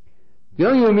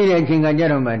Jong Yumire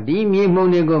Chingajaroma Di Mimo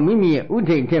Nigo Mimi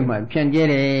Utai Tema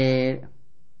Piangere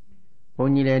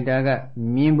Ponile Daga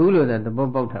Mimbulo that the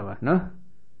Bobotava, no?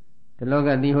 The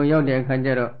Loga di Hoyote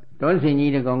Kanjaro, don't see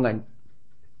need a gongan.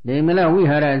 The Mela we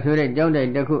had a sure Jonda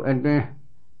Daku and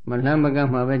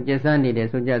Malamagama Jesani de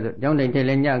Sujazo, Jonda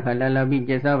Telenya Kalala Bi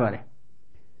Jesavare.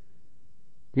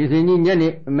 This is in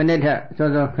Jenny Manetta,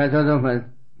 Sozo Casozomas,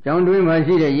 John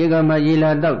Dwimashi, Yegama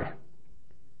Yila Dog.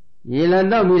 Yela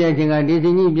Dog Villating and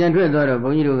Disney Biantra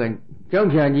Bonirugan,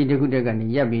 Jokshaji de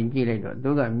Kudagan, Yabi Giledo,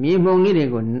 Duga, Mimo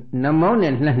Nidego, Namon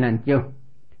and Lanan Joe.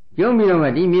 Joe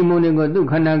Miramadi, Mimonego,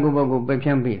 Dukanago,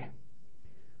 Pechampi.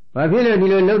 Papilla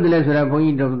didn't know the lesser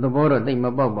point of the border thing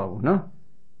about, no?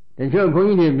 The show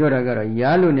point of Joraga,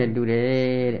 Yalunet do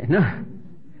the no.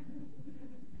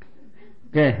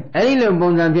 Okay, Ailo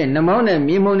Bonzan, Namon and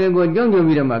Mimonego, Jonjo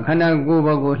Mirama,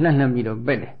 Kanago, Lanam Mido,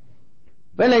 bed.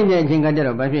 Pelanja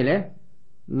Chingadero Bafile,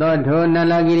 Lord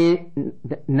Nalagiri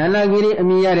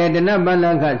Amia de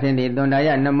Nabalaka Sendi,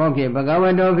 Donaya Namoki,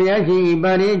 Bagavado Fiashi,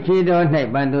 Ibari, Chido,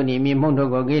 Banduni, Mimoto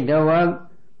Gitawa,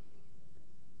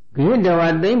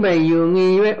 Gitawa, they by you,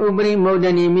 Ubri,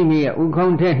 Modani, Mimia,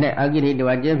 Ukonte, Agiri, to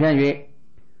a Japan.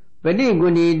 Pedi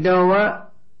Guni, Dowa,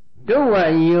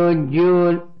 you,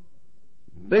 June,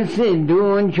 Bessie,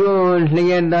 Doon, Chun,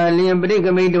 Lianda, Liam,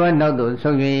 Brigame, to another,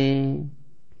 so we.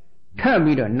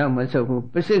 Tabido, no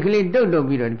Masoku, basically Dodo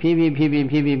Bido,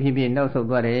 PB, no so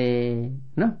body.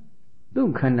 No?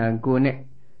 Do cana go ne.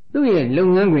 Do ye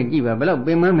long hungry giver, but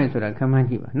be mammas or a command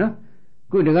giver, no?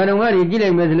 Good, the garden worry,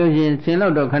 Gilly resolution, Saint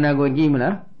Lodo Canago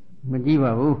Jimla,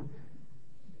 Majiva.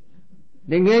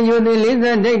 The game you the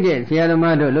listen, they did,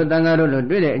 Siadamado, Lotangaro,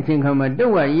 Drille, and Chinkama, do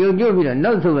what you do with a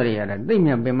no so very other, they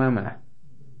may be mamma.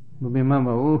 Be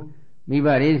mamma, me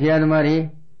body, Siadamari.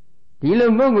 Dilo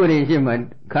Moguri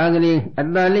Shimad, Kagli,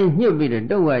 Adali, you beat it,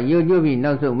 do what you do be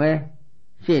no so me,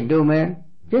 she do me,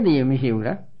 Jetty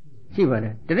Mishura,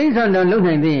 Shiva. The reason don't look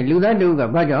at the Luda Duga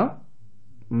Bajo,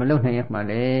 Malone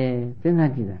Male,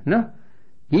 Senatida, no?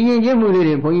 He is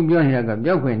Yamuri for you beyond a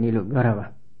joke when you look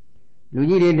Garava.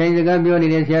 Luigi Tanzaga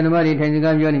Bioni, Sianamari,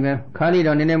 Tanzaga Bioni, Kali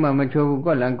on the name of Macho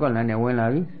Golan Golan and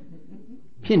Wellavi.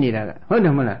 Pinida,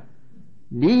 Hodamala.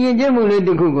 The Jamuli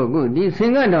de Kugo, the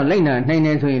singer don't Lena,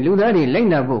 Nine, so you Ludari,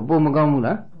 Lena,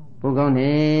 Bomagamula,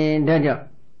 Bogone, Daja.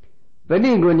 But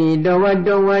they go need the one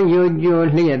don't want you,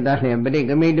 Lia, that, but they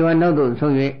can make another so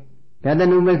you. Tata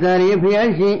Nubasari,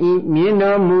 Piashi,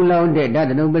 Mina Mula,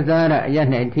 Tata Nubasara,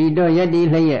 Yanet, Tito,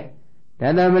 Yadi, Laya.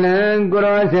 Tata Malan,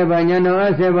 Gora,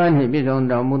 Sebanyano, Seban, he is on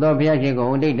the Muda Piashi,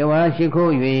 go, they do as she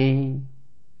call you.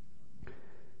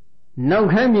 No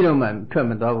Camilman,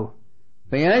 Tremado.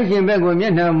 Payashi Bago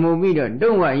Miana Mobido,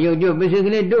 don't want you do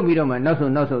basically do Bidoman, not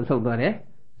so bad.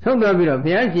 So Babiro,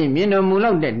 Piashi, Mino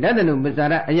Mulan, Dadanu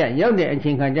Basara, Yode, and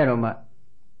Chinkajaroma.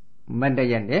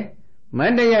 Mandayande,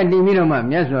 Mandaya di Miroma,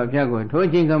 Miaswa Piago,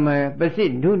 Tochingama,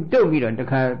 Basit, do Bido, the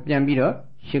car, Piambido,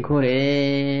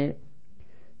 Shikore.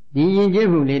 The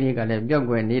Jehu lady got a job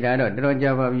when they are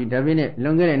Drojava, Davine,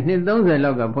 longer and those are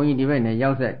log of Pony Divine and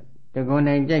Yauset, the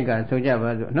Gona and Jaka,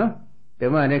 Sojava, no? The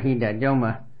Maraki that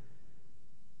Joma.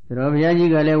 Robiaji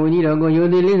Gale, we need to go, you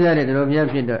the lizard, Robia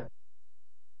Peter.